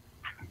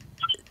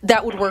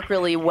that would work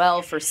really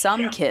well for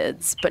some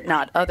kids, but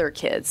not other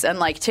kids. And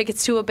like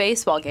tickets to a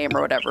baseball game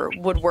or whatever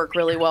would work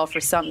really well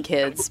for some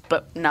kids,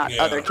 but not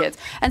other kids.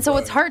 And so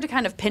it's hard to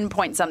kind of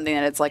pinpoint something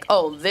that it's like,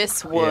 oh,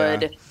 this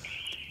would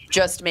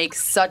just make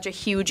such a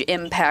huge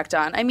impact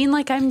on. I mean,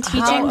 like I'm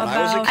teaching. When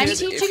I was a I'm kid,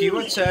 teaching. if you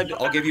had said,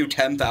 I'll give you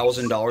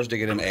 $10,000 to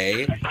get an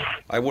A,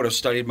 I would have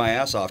studied my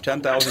ass off.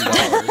 $10,000.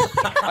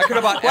 I could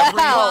have bought every.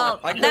 Well,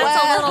 I could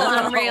that's have, a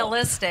little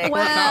unrealistic.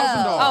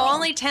 Wow. Oh,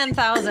 only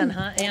 10,000,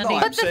 huh, Andy? No,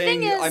 But the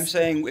thing is- I'm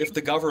saying if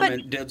the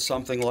government did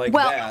something like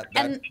Well, that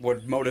and-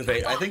 would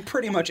motivate, I think,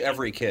 pretty much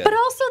every kid. But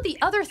also the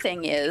other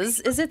thing is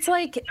it's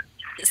like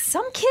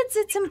some kids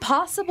it's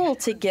impossible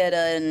to get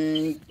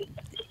an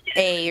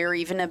A or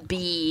even a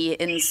B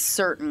in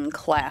certain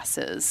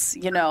classes,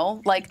 you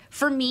know? Like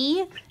for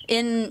me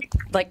in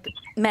like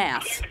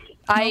math,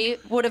 it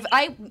wouldn't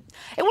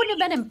have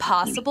been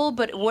impossible,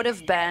 but it would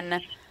have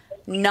been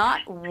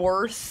not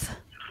worth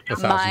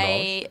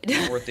my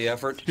Worth the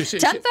effort.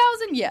 10,000,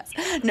 yes.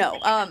 No,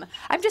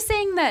 I'm just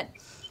saying that,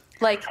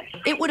 like,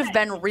 it would have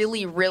been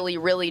really, really,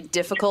 really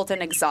difficult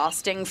and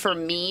exhausting for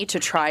me to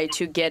try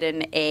to get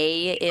an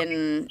A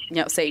in,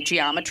 say,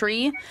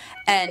 geometry.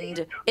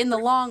 And in the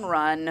long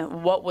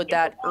run, what would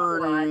that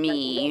earn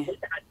me?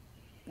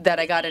 That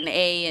I got an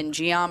A in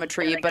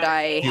geometry, but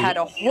I had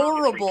a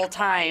horrible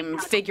time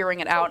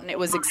figuring it out, and it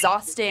was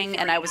exhausting,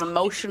 and I was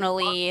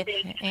emotionally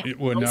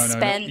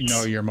spent.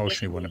 No, your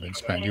emotionally wouldn't have been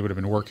spent. You would have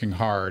been working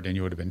hard, and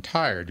you would have been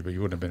tired, but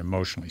you would have been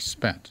emotionally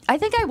spent. I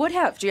think I would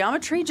have.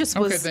 Geometry just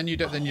was then you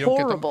don't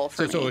horrible get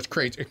for so me. it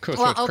creates an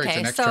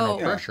okay, external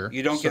so- pressure.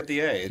 You don't get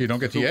the A. You don't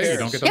get the Who A. You cares?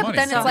 don't get the Yeah, money.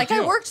 but then it's like I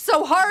Deal. worked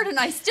so hard and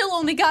I still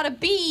only got a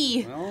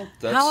B. Well,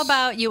 that's, How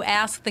about you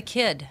ask the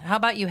kid? How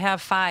about you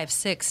have 5,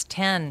 6,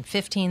 10,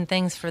 15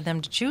 things for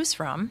them to choose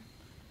from,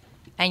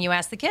 and you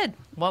ask the kid,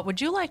 what would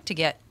you like to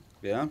get?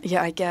 Yeah.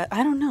 Yeah,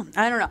 I don't know.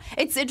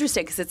 It's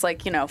interesting because it's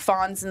like,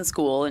 Fawn's in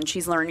school and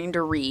she's learning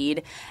to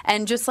read.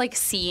 And just like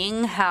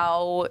seeing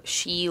how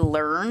she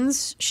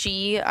learns,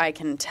 I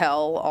can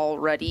tell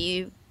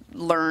already,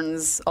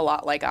 learns a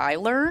lot like I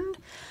learned.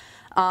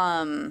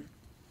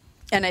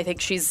 And I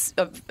think she's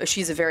a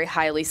very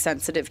highly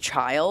sensitive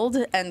child.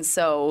 And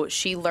so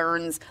she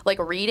learns, like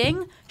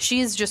reading,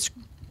 she's just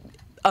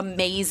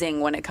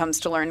amazing when it comes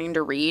to learning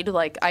to read.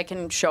 Like I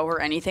can show her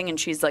anything and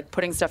she's like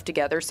putting stuff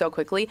together so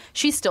quickly.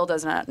 She still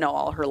does not know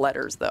all her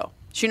letters though.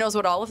 She knows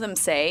what all of them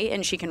say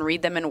and she can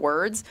read them in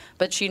words,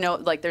 but she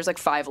knows like there's like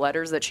 5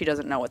 letters that she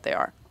doesn't know what they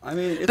are. I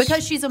mean, it's,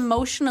 Because she's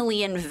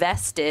emotionally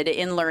invested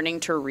in learning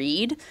to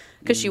read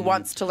because she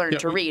wants to learn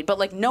to read. But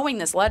like knowing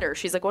this letter,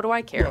 she's like, what do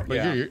I care? But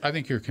I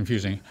think you're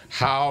confusing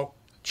how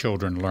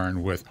children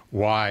learn with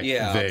why they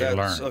learn.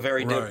 that's a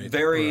very,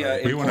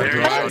 Right. We want to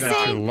drive them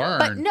to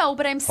learn.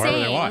 But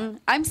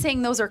I'm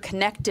saying those are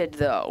connected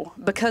though,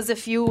 because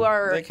if you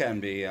are, they can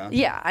be, yeah.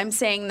 Yeah, I'm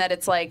saying that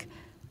it's like,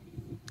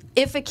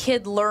 if a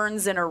kid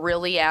learns in a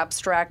really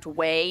abstract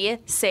way,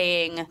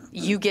 saying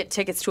you get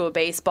tickets to a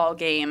baseball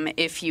game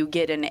if you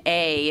get an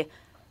A,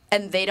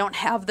 and they don't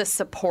have the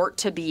support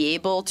to be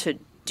able to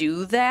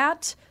do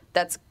that,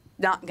 that's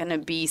not going to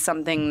be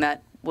something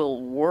that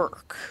will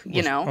work,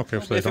 you know? Okay,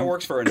 so if it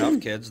works for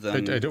enough kids,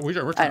 then...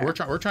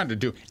 We're trying to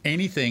do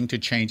anything to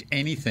change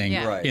anything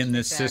in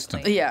this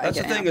system. Yeah, that's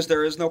the thing is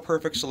there is no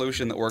perfect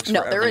solution that works for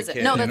every there isn't.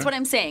 kid. No, that's what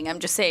I'm saying. I'm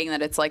just saying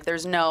that it's like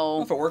there's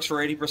no... If it works for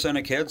 80%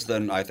 of kids,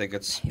 then I think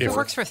it's... If it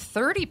works for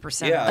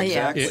 30%. Yeah,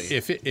 exactly.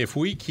 If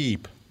we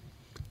keep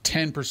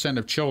 10%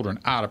 of children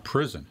out of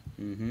prison,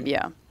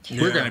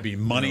 we're going to be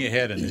money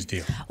ahead in this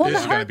deal. Well, this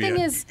the is going hard to be thing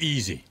is...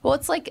 easy. Well,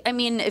 it's like, I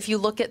mean, if you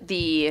look at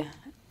the...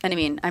 And I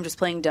mean, I'm just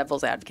playing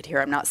devil's advocate here.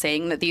 I'm not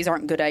saying that these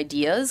aren't good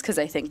ideas, because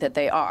I think that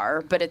they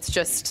are. But it's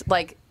just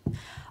like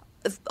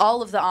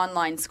all of the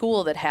online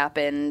school that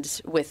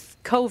happened with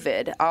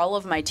COVID, all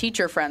of my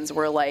teacher friends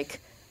were like,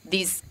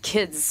 these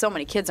kids, so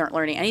many kids aren't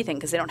learning anything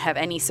because they don't have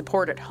any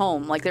support at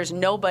home. Like, there's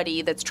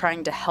nobody that's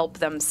trying to help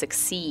them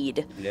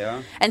succeed.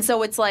 Yeah. And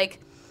so it's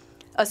like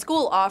a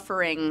school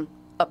offering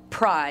a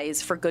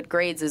prize for good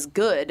grades is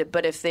good,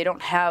 but if they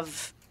don't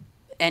have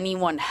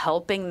anyone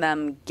helping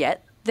them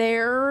get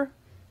there...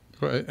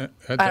 I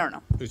don't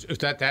know.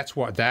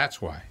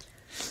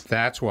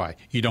 That's why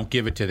you don't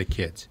give it to the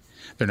kids.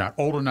 They're not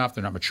old enough.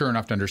 They're not mature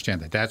enough to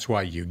understand that. That's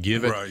why you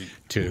give it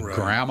to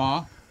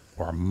grandma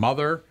or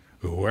mother,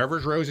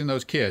 whoever's raising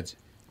those kids.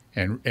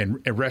 And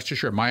rest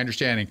assured, my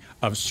understanding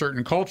of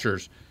certain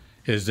cultures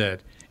is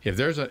that if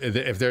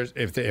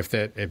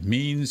it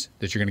means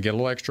that you're going to get a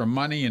little extra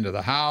money into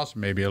the house,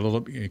 maybe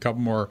a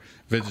couple more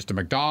visits to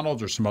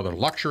McDonald's or some other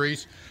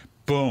luxuries.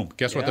 Boom!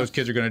 Guess what those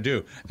kids are going to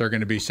do? They're going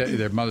to be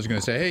their mother's going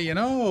to say, "Hey,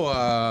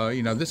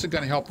 this is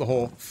going to help the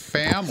whole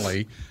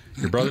family,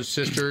 your brothers,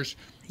 sisters."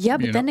 Yeah,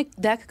 but then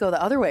that could go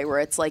the other way, where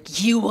it's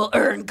like, you will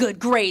earn good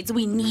grades.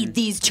 We need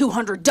these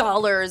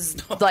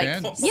 $200.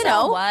 Like,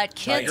 So what?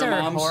 Kids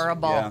are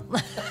horrible. Yeah.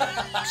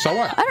 So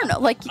what? I don't know.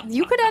 Like,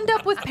 you could end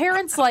up with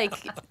parents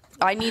like,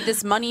 I need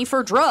this money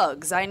for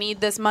drugs. I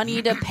need this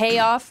money to pay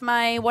off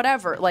my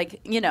whatever.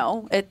 Like, I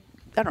don't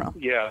know.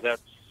 Yeah,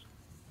 that's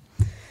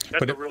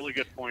a really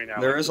good point,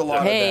 Alex. There is a lot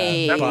of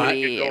that. I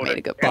made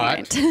a good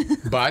point.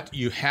 But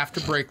you have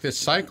to break this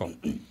cycle.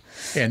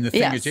 And the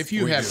thing is, if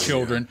you have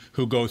children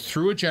who go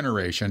through a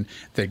generation,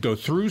 that go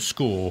through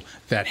school,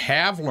 that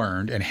have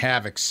learned and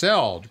have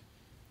excelled,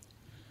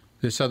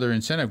 this other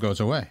incentive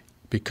goes away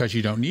because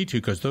you don't need to,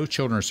 because those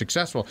children are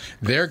successful.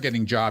 They're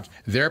getting jobs.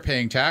 They're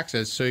paying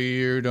taxes, so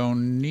you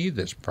don't need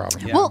this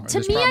problem. Yeah. Well, to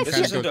me, I feel... This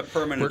isn't a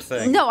permanent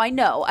thing. No, I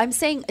know. I'm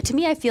saying, to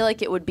me, I feel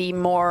like it would be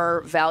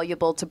more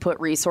valuable to put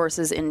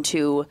resources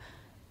into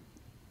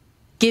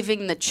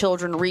giving the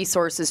children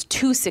resources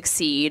to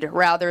succeed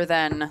rather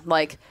than,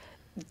 like,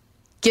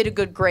 get a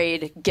good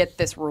grade, get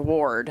this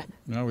reward.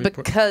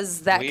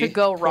 Because that could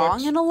go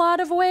wrong in a lot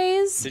of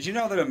ways. Did you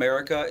know that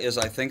America is,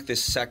 I think, the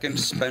second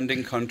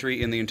spending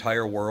country in the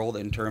entire world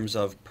in terms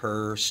of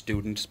per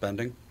student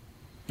spending?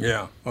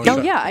 Yeah.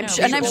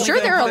 I'm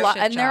sure there are a lot,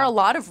 and there are a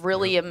lot of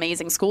really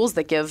amazing schools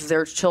that give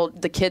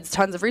the kids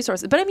tons of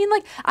resources. But I mean,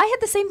 like, I had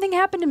the same thing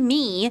happen to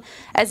me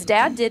as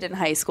Dad did in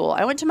high school.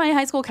 I went to my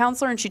high school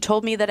counselor, and she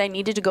told me that I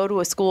needed to go to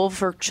a school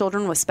for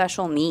children with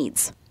special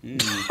needs.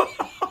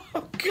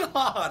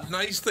 God,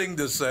 nice thing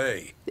to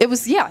say. It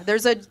was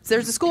There's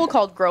a school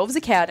called Groves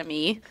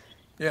Academy.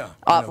 Yeah.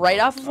 Right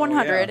off of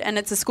 100, and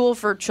it's a school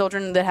for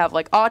children that have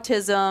like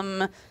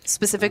autism,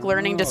 specific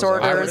learning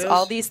disorders,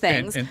 all these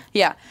things.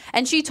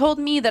 And she told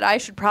me that I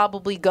should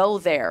probably go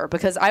there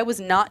because I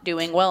was not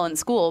doing well in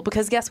school.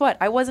 Because guess what?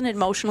 I wasn't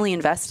emotionally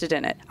invested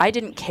in it. I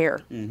didn't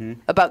care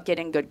about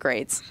getting good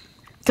grades.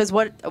 Because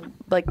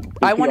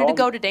I wanted to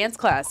go to dance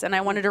class and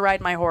I wanted to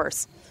ride my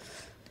horse.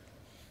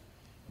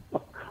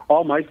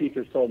 All my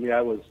teachers told me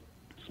I was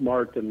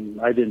smart and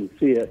I didn't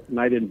see it and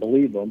I didn't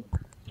believe them,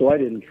 so I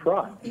didn't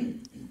try.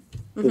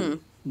 It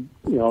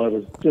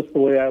was just the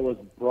way I was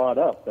brought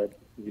up, that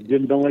you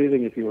didn't know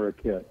anything if you were a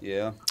kid.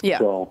 Yeah.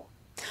 So,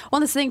 well,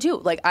 that's the thing too.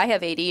 Like, I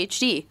have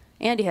ADHD.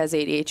 Andy has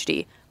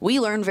ADHD. We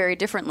learn very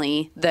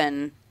differently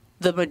than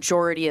the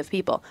majority of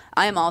people.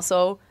 I am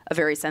also a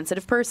very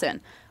sensitive person.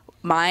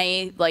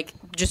 My,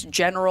 just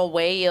general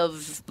way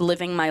of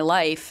living my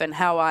life and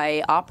how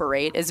I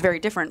operate is very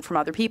different from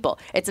other people.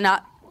 It's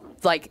not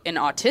like an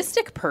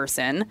autistic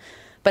person,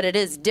 but it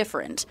is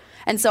different.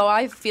 And so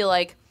I feel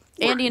like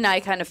Andy and I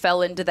kind of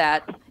fell into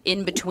that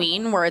in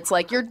between where it's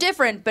like, you're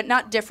different, but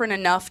not different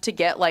enough to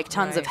get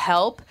tons of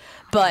help.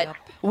 But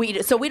we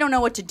don't know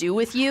what to do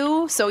with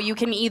you. So you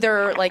can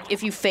either,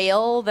 if you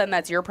fail, then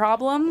that's your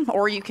problem,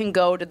 or you can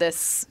go to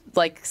this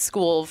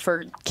school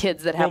for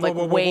kids that have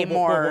way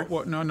more.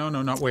 No,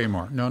 not way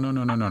more.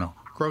 No.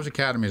 Groves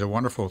Academy is a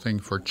wonderful thing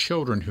for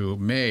children who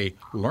may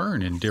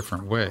learn in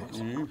different ways.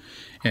 Mm-hmm.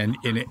 And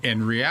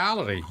in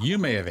reality, you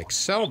may have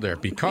excelled there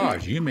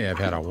because you may have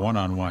had a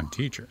one-on-one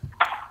teacher,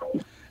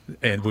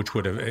 and which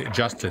would have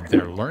adjusted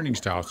their learning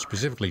style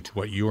specifically to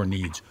what your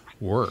needs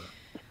were.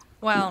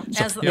 Well,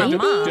 So, as a yeah,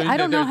 mom, I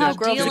don't know how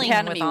Groves Groves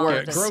Academy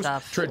works.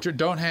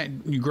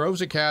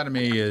 Groves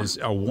Academy is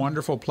a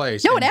wonderful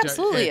place. No, it And,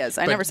 absolutely is.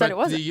 I never said it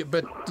wasn't.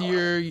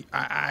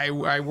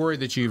 I worry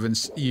that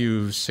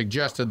you've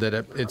suggested that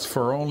it's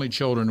for only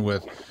children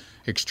with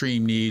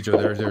extreme needs,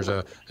 or there's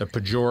a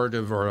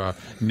pejorative or a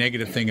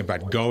negative thing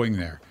about going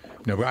there.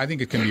 No, but I think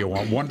it can be a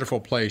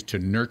wonderful place to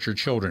nurture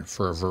children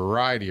for a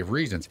variety of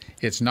reasons.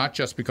 It's not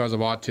just because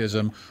of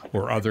autism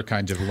or other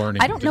kinds of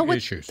learning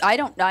issues.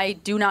 I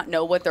do not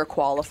know what their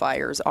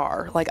qualifiers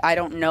are. Like, I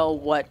don't know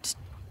what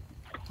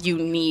you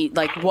need,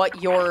 like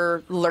what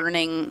you're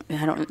learning.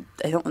 I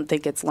don't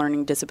think it's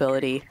learning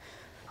disability.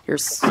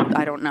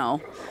 I don't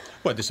know.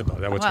 What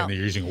disability? That was kind of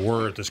using a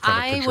word that's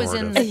kind of pejorative.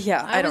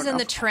 I was in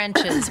the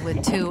trenches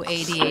with 2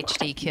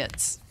 ADHD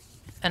kids.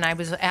 And I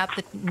was at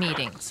the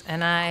meetings,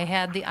 and I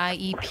had the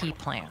IEP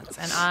plans,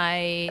 and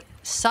I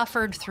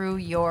suffered through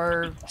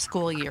your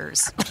school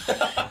years.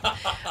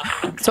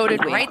 So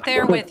did we. Right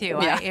there with you.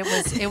 Yeah.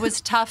 It was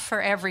tough for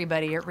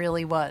everybody. It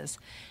really was.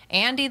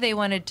 Andy, they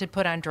wanted to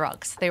put on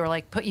drugs. They were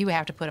like, you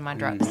have to put him on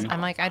drugs. Mm-hmm. I'm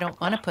like, I don't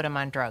want to put him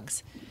on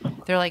drugs.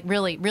 They're like,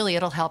 really,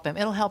 it'll help him.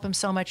 It'll help him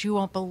so much. You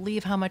won't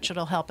believe how much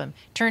it'll help him.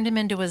 Turned him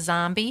into a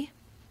zombie.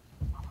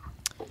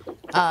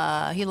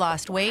 He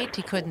lost weight.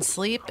 He couldn't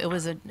sleep. It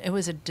was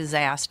a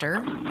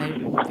disaster.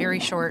 A very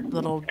short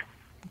little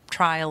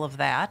trial of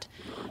that.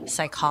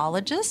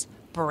 Psychologist,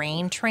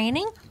 brain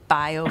training,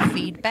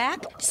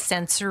 biofeedback,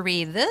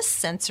 sensory this,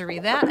 sensory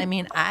that. I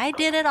mean, I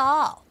did it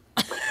all.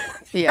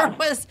 Yeah.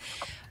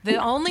 The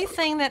only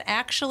thing that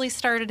actually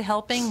started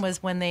helping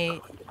was when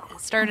they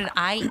started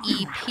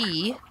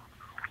IEP,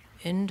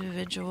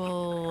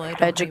 individual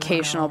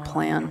educational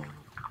plan.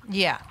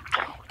 Yeah.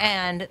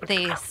 And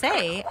they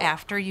say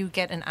after you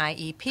get an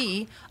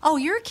IEP, oh,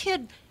 your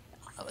kid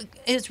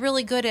is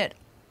really good at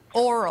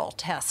oral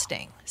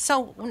testing.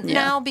 So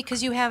now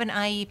because you have an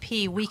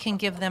IEP, we can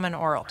give them an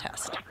oral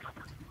test.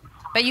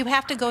 But you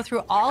have to go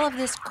through all of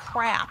this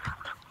crap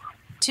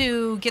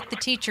to get the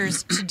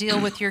teachers to deal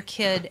with your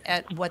kid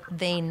at what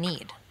they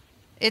need.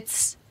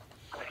 If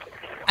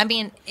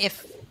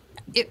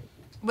it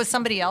was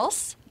somebody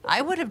else, I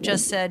would have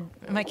just said,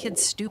 my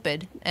kid's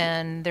stupid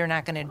and they're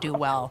not going to do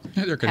well.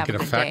 Yeah, they're going to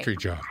get a factory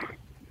job.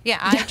 Yeah,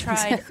 I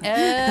tried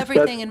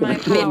everything in my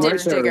power.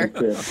 Ditch digger.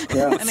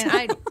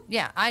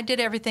 Yeah. I did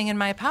everything in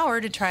my power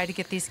to try to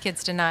get these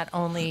kids to not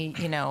only,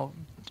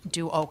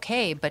 do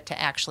okay, but to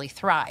actually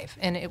thrive.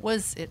 And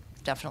it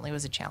definitely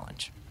was a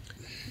challenge.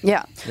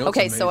 Yeah. You know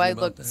Okay, so I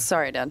looked.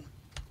 Sorry, Dad.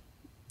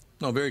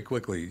 No, very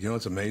quickly. You know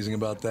what's amazing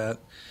about that?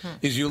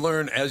 Is you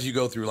learn as you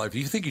go through life.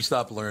 If you think you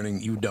stop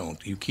learning, you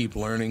don't. You keep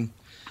learning.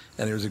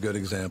 And here's a good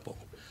example.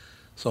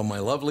 So my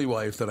lovely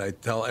wife that I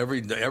tell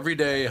every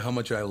day how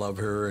much I love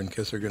her and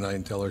kiss her goodnight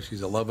and tell her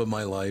she's the love of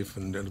my life,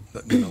 and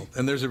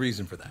and there's a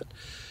reason for that.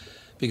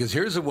 Because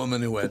here's a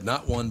woman who had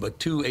not one but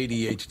 2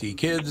 ADHD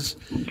kids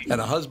and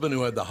a husband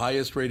who had the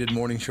highest rated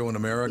morning show in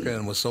America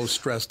and was so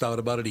stressed out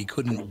about it he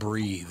couldn't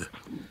breathe.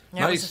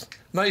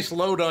 Nice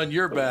load on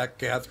your back,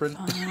 Catherine.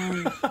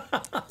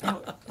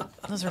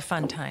 Those were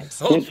fun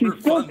times. And she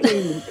still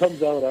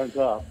comes out on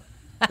top.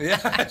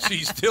 Yeah,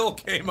 she still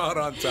came out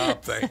on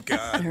top, thank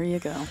God. There you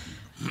go.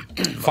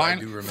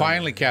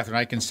 Finally, Catherine,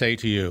 I can say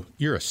to you,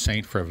 you're a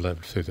saint for having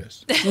lived through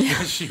this.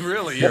 She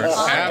really is. You're an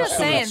I'm just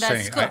saying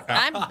absolute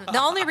that saint. the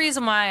only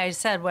reason why I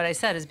said what I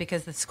said is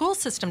because the school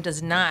system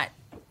is not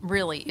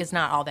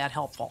all that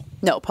helpful.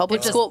 No,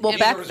 public school. Well,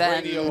 back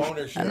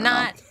then,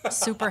 not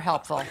super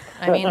helpful.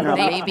 I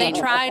mean, they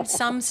tried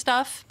some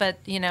stuff, but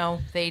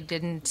they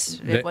didn't.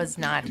 It was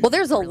not. Well,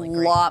 there's a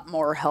lot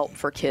more help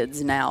for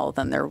kids now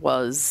than there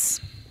was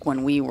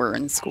when we were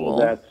in school.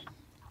 That's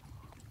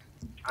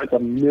a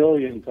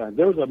million times.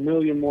 There was a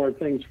million more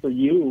things for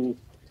you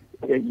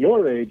at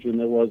your age than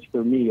there was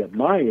for me at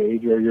my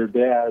age, or your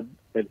dad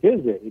at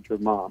his age, or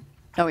mom.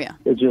 Oh yeah.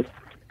 It's just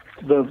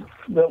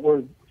that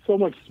we're so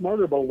much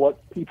smarter about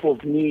what people's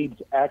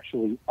needs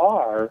actually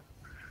are.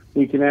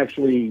 We can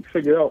actually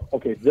figure out,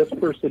 okay, this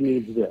person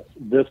needs this,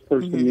 this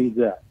person needs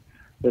that,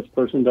 this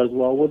person does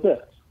well with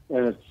this,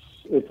 and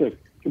it's a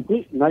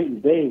complete night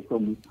and day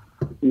from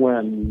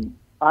when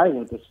I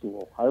went to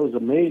school. I was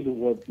amazed at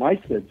what my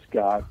kids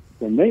got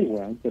when they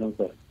went, and I was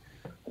like,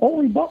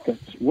 holy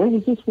buckets, where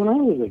was this when I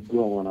was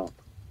growing up?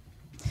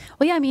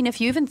 Well, yeah, I mean,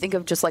 if you even think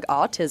of just like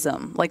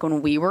autism, like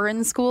when we were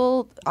in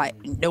school,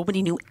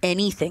 nobody knew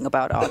anything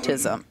about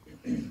autism.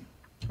 No.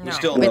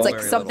 It's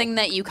like something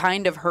that you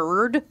kind of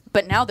heard,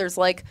 but now there's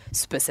like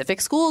specific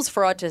schools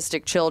for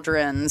autistic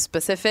children,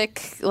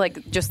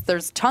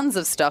 there's tons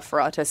of stuff for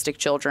autistic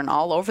children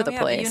all over the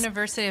place. The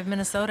University of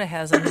Minnesota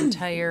has an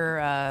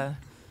entire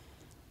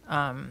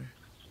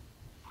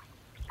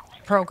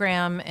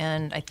program,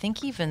 and I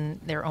think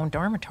even their own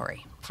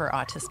dormitory for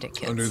autistic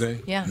kids. Oh, do they?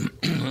 Yeah.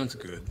 That's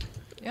good.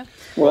 Yeah.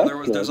 Well,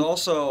 there's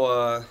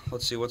also,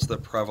 let's see, what's the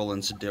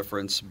prevalence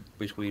difference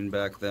between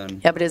back then?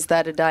 Yeah, but is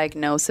that a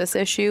diagnosis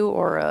issue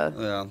or a...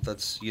 Yeah,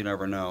 you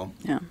never know.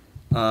 Yeah.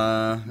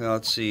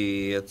 Let's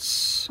see,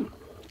 it's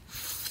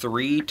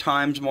 3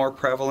 times more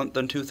prevalent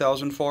than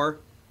 2004.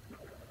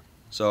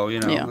 So,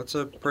 that's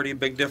a pretty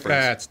big difference.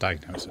 That's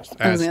diagnosis.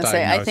 I was going to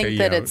say, I think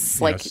that it's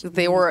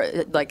they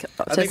were like...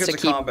 I think it's a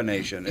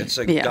combination. It's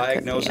a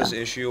diagnosis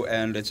issue,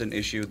 and it's an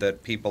issue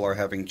that people are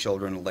having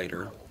children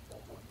later.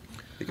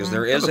 Because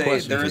there is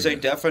a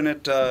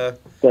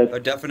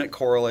definite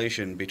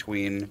correlation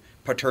between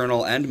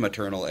paternal and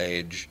maternal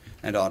age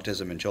and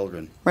autism in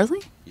children.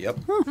 Really? Yep.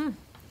 Well,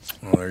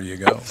 there you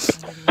go.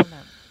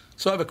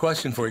 So I have a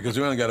question for you, because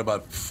we only got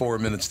about 4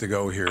 minutes to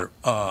go here.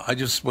 I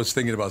just was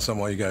thinking about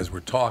something while you guys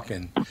were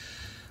talking,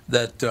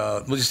 that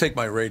we'll just take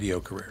my radio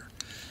career.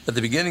 At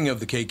the beginning of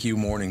the KQ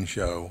Morning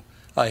Show,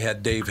 I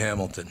had Dave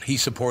Hamilton. He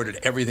supported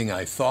everything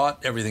I thought,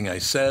 everything I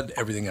said,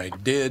 everything I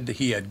did.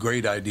 He had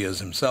great ideas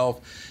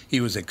himself. He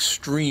was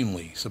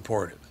extremely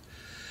supportive.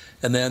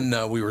 And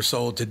then we were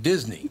sold to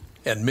Disney,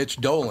 and Mitch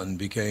Dolan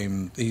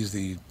he's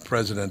the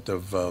president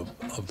of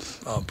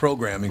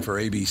programming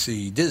for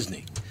ABC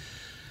Disney.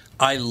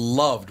 I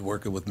loved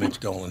working with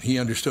Mitch Dolan. He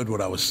understood what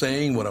I was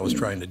saying, what I was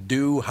trying to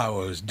do, how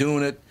I was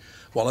doing it,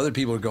 while other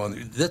people are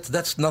going,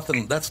 that's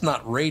nothing, that's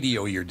not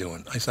radio you're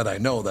doing. I said, I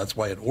know, that's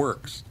why it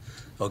works.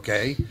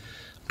 Okay?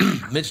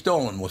 Mitch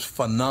Dolan was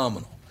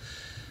phenomenal.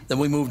 Then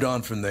we moved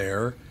on from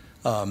there.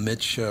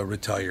 Mitch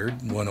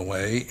retired, went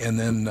away, and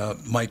then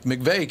Mike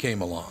McVeigh came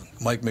along.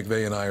 Mike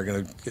McVeigh and I are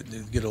going to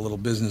get a little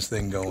business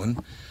thing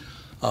going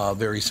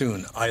very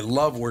soon. I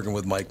love working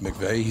with Mike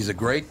McVeigh. He's a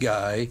great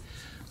guy.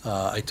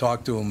 I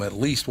talk to him at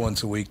least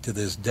once a week to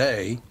this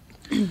day.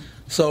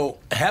 So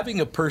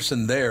having a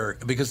person there,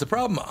 because the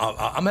problem,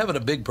 I'm having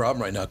a big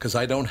problem right now because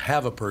I don't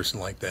have a person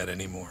like that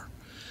anymore.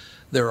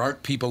 There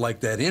aren't people like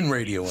that in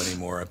radio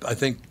anymore. I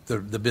think the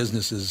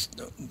business has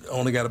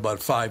only got about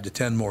 5 to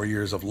 10 more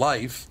years of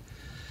life,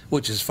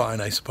 which is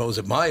fine, I suppose.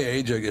 At my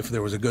age, if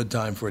there was a good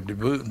time for it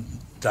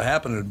to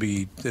happen, it would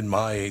be in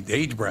my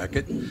age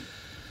bracket.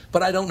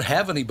 But I don't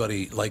have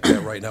anybody like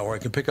that right now where I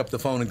can pick up the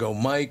phone and go,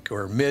 Mike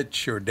or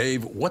Mitch or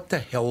Dave, what the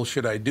hell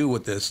should I do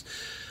with this?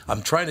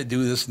 I'm trying to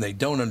do this, and they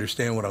don't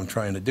understand what I'm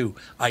trying to do.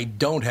 I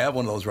don't have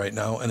one of those right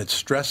now, and it's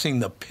stressing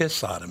the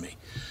piss out of me.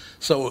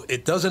 So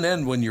it doesn't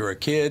end when you're a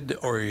kid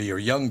or you're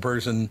a young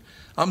person.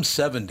 I'm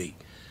 70,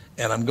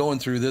 and I'm going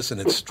through this,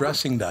 and it's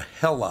stressing the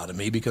hell out of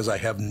me because I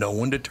have no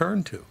one to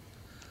turn to.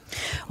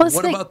 Well,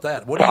 what about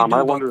that? What do you do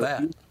about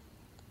that?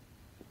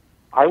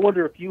 I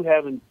wonder if you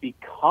haven't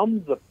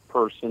become the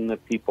person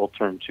that people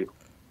turn to.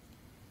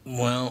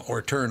 Well,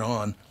 or turn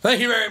on. Thank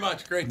you very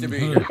much. Great to be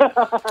here.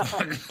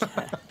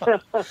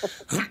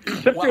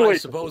 Well, I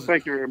suppose.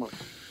 Thank you very much.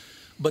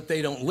 But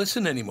they don't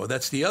listen anymore.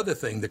 That's the other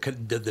thing.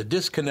 The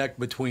disconnect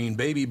between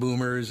baby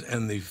boomers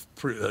and the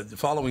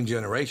following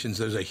generations,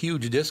 there's a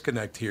huge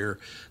disconnect here.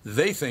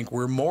 They think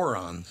we're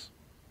morons.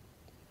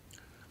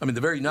 I mean,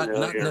 not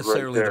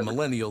necessarily the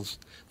millennials,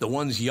 the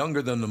ones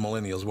younger than the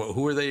millennials.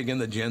 Who are they again?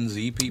 The Gen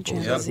Z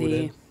people? Gen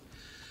Z.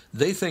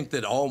 They think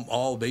that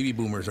all baby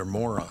boomers are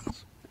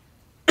morons.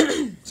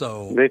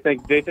 So they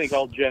think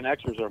all Gen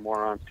Xers are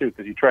morons too,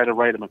 because you try to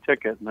write them a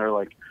ticket and they're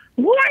like,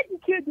 "What? You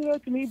can't do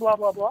that to me!" Blah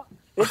blah blah.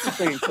 It's the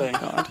same thing.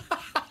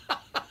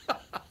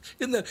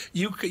 Isn't that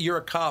you're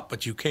a cop,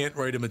 but you can't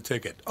write him a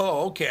ticket?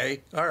 Oh,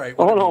 okay, all right.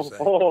 You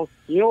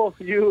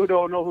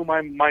don't know who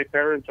my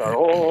parents are.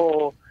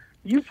 Oh,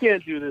 you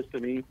can't do this to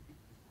me.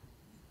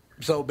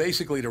 So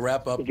basically, to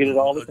wrap up, you get it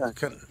all the time.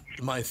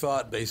 My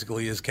thought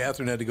basically is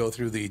Catherine had to go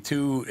through the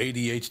 2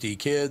 ADHD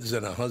kids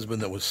and a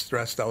husband that was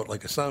stressed out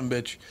like a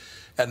sumbitch.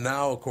 And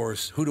now, of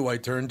course, who do I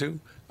turn to?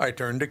 I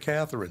turn to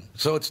Catherine.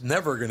 So it's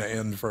never going to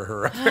end for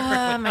her.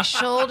 My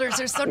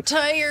shoulders are so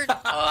tired.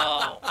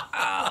 Oh,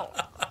 ow.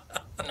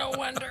 No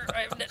wonder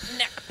I have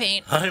neck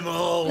pain. I'm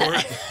all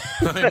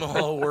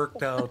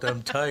worked out.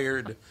 I'm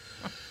tired.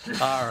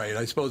 All right,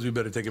 I suppose we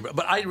better take it.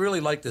 But I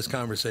really like this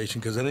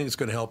conversation because I think it's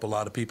going to help a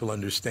lot of people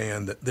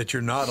understand that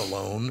you're not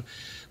alone,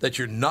 that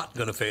you're not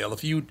going to fail.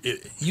 If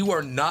you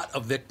are not a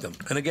victim,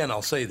 and again,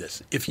 I'll say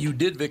this, if you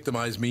did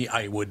victimize me,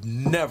 I would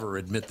never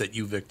admit that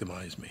you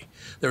victimized me.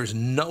 There's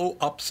no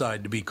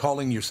upside to be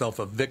calling yourself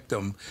a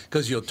victim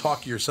because you'll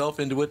talk yourself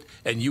into it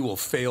and you will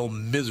fail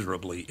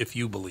miserably if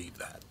you believe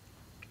that.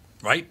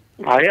 Right?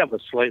 I have a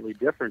slightly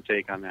different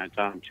take on that,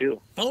 Tom,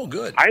 too. Oh,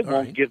 good. I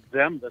won't give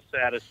them the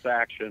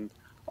satisfaction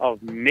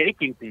of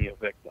making me a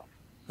victim.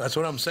 That's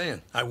what I'm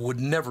saying. I would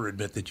never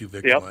admit that you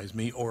victimized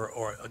me,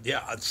 or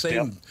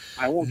same. Yep.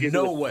 I won't give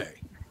no way.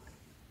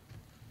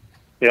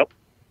 Yep.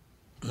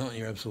 No,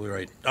 you're absolutely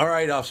right. All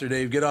right, Officer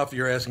Dave, get off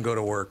your ass and go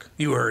to work.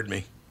 You heard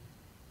me.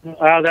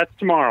 That's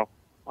tomorrow.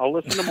 I'll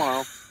listen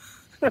tomorrow.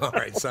 All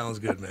right, sounds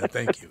good, man.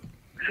 Thank you.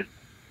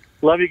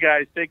 Love you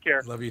guys. Take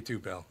care. Love you too,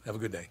 pal. Have a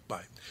good day.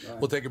 Bye.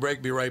 We'll take a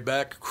break. Be right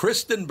back.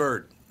 Kristen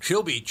Burt.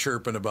 She'll be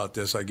chirping about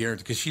this, I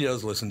guarantee, because she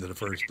does listen to the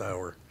first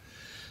hour.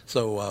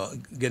 So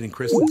getting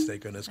Kristen's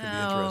take on this could be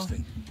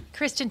interesting.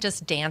 Kristen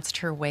just danced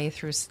her way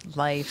through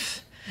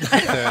life.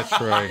 That's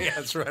right.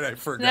 That's right. I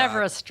forgot.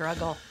 Never a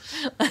struggle.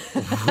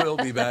 We'll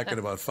be back in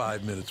about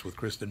 5 minutes with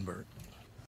Kristen Burt.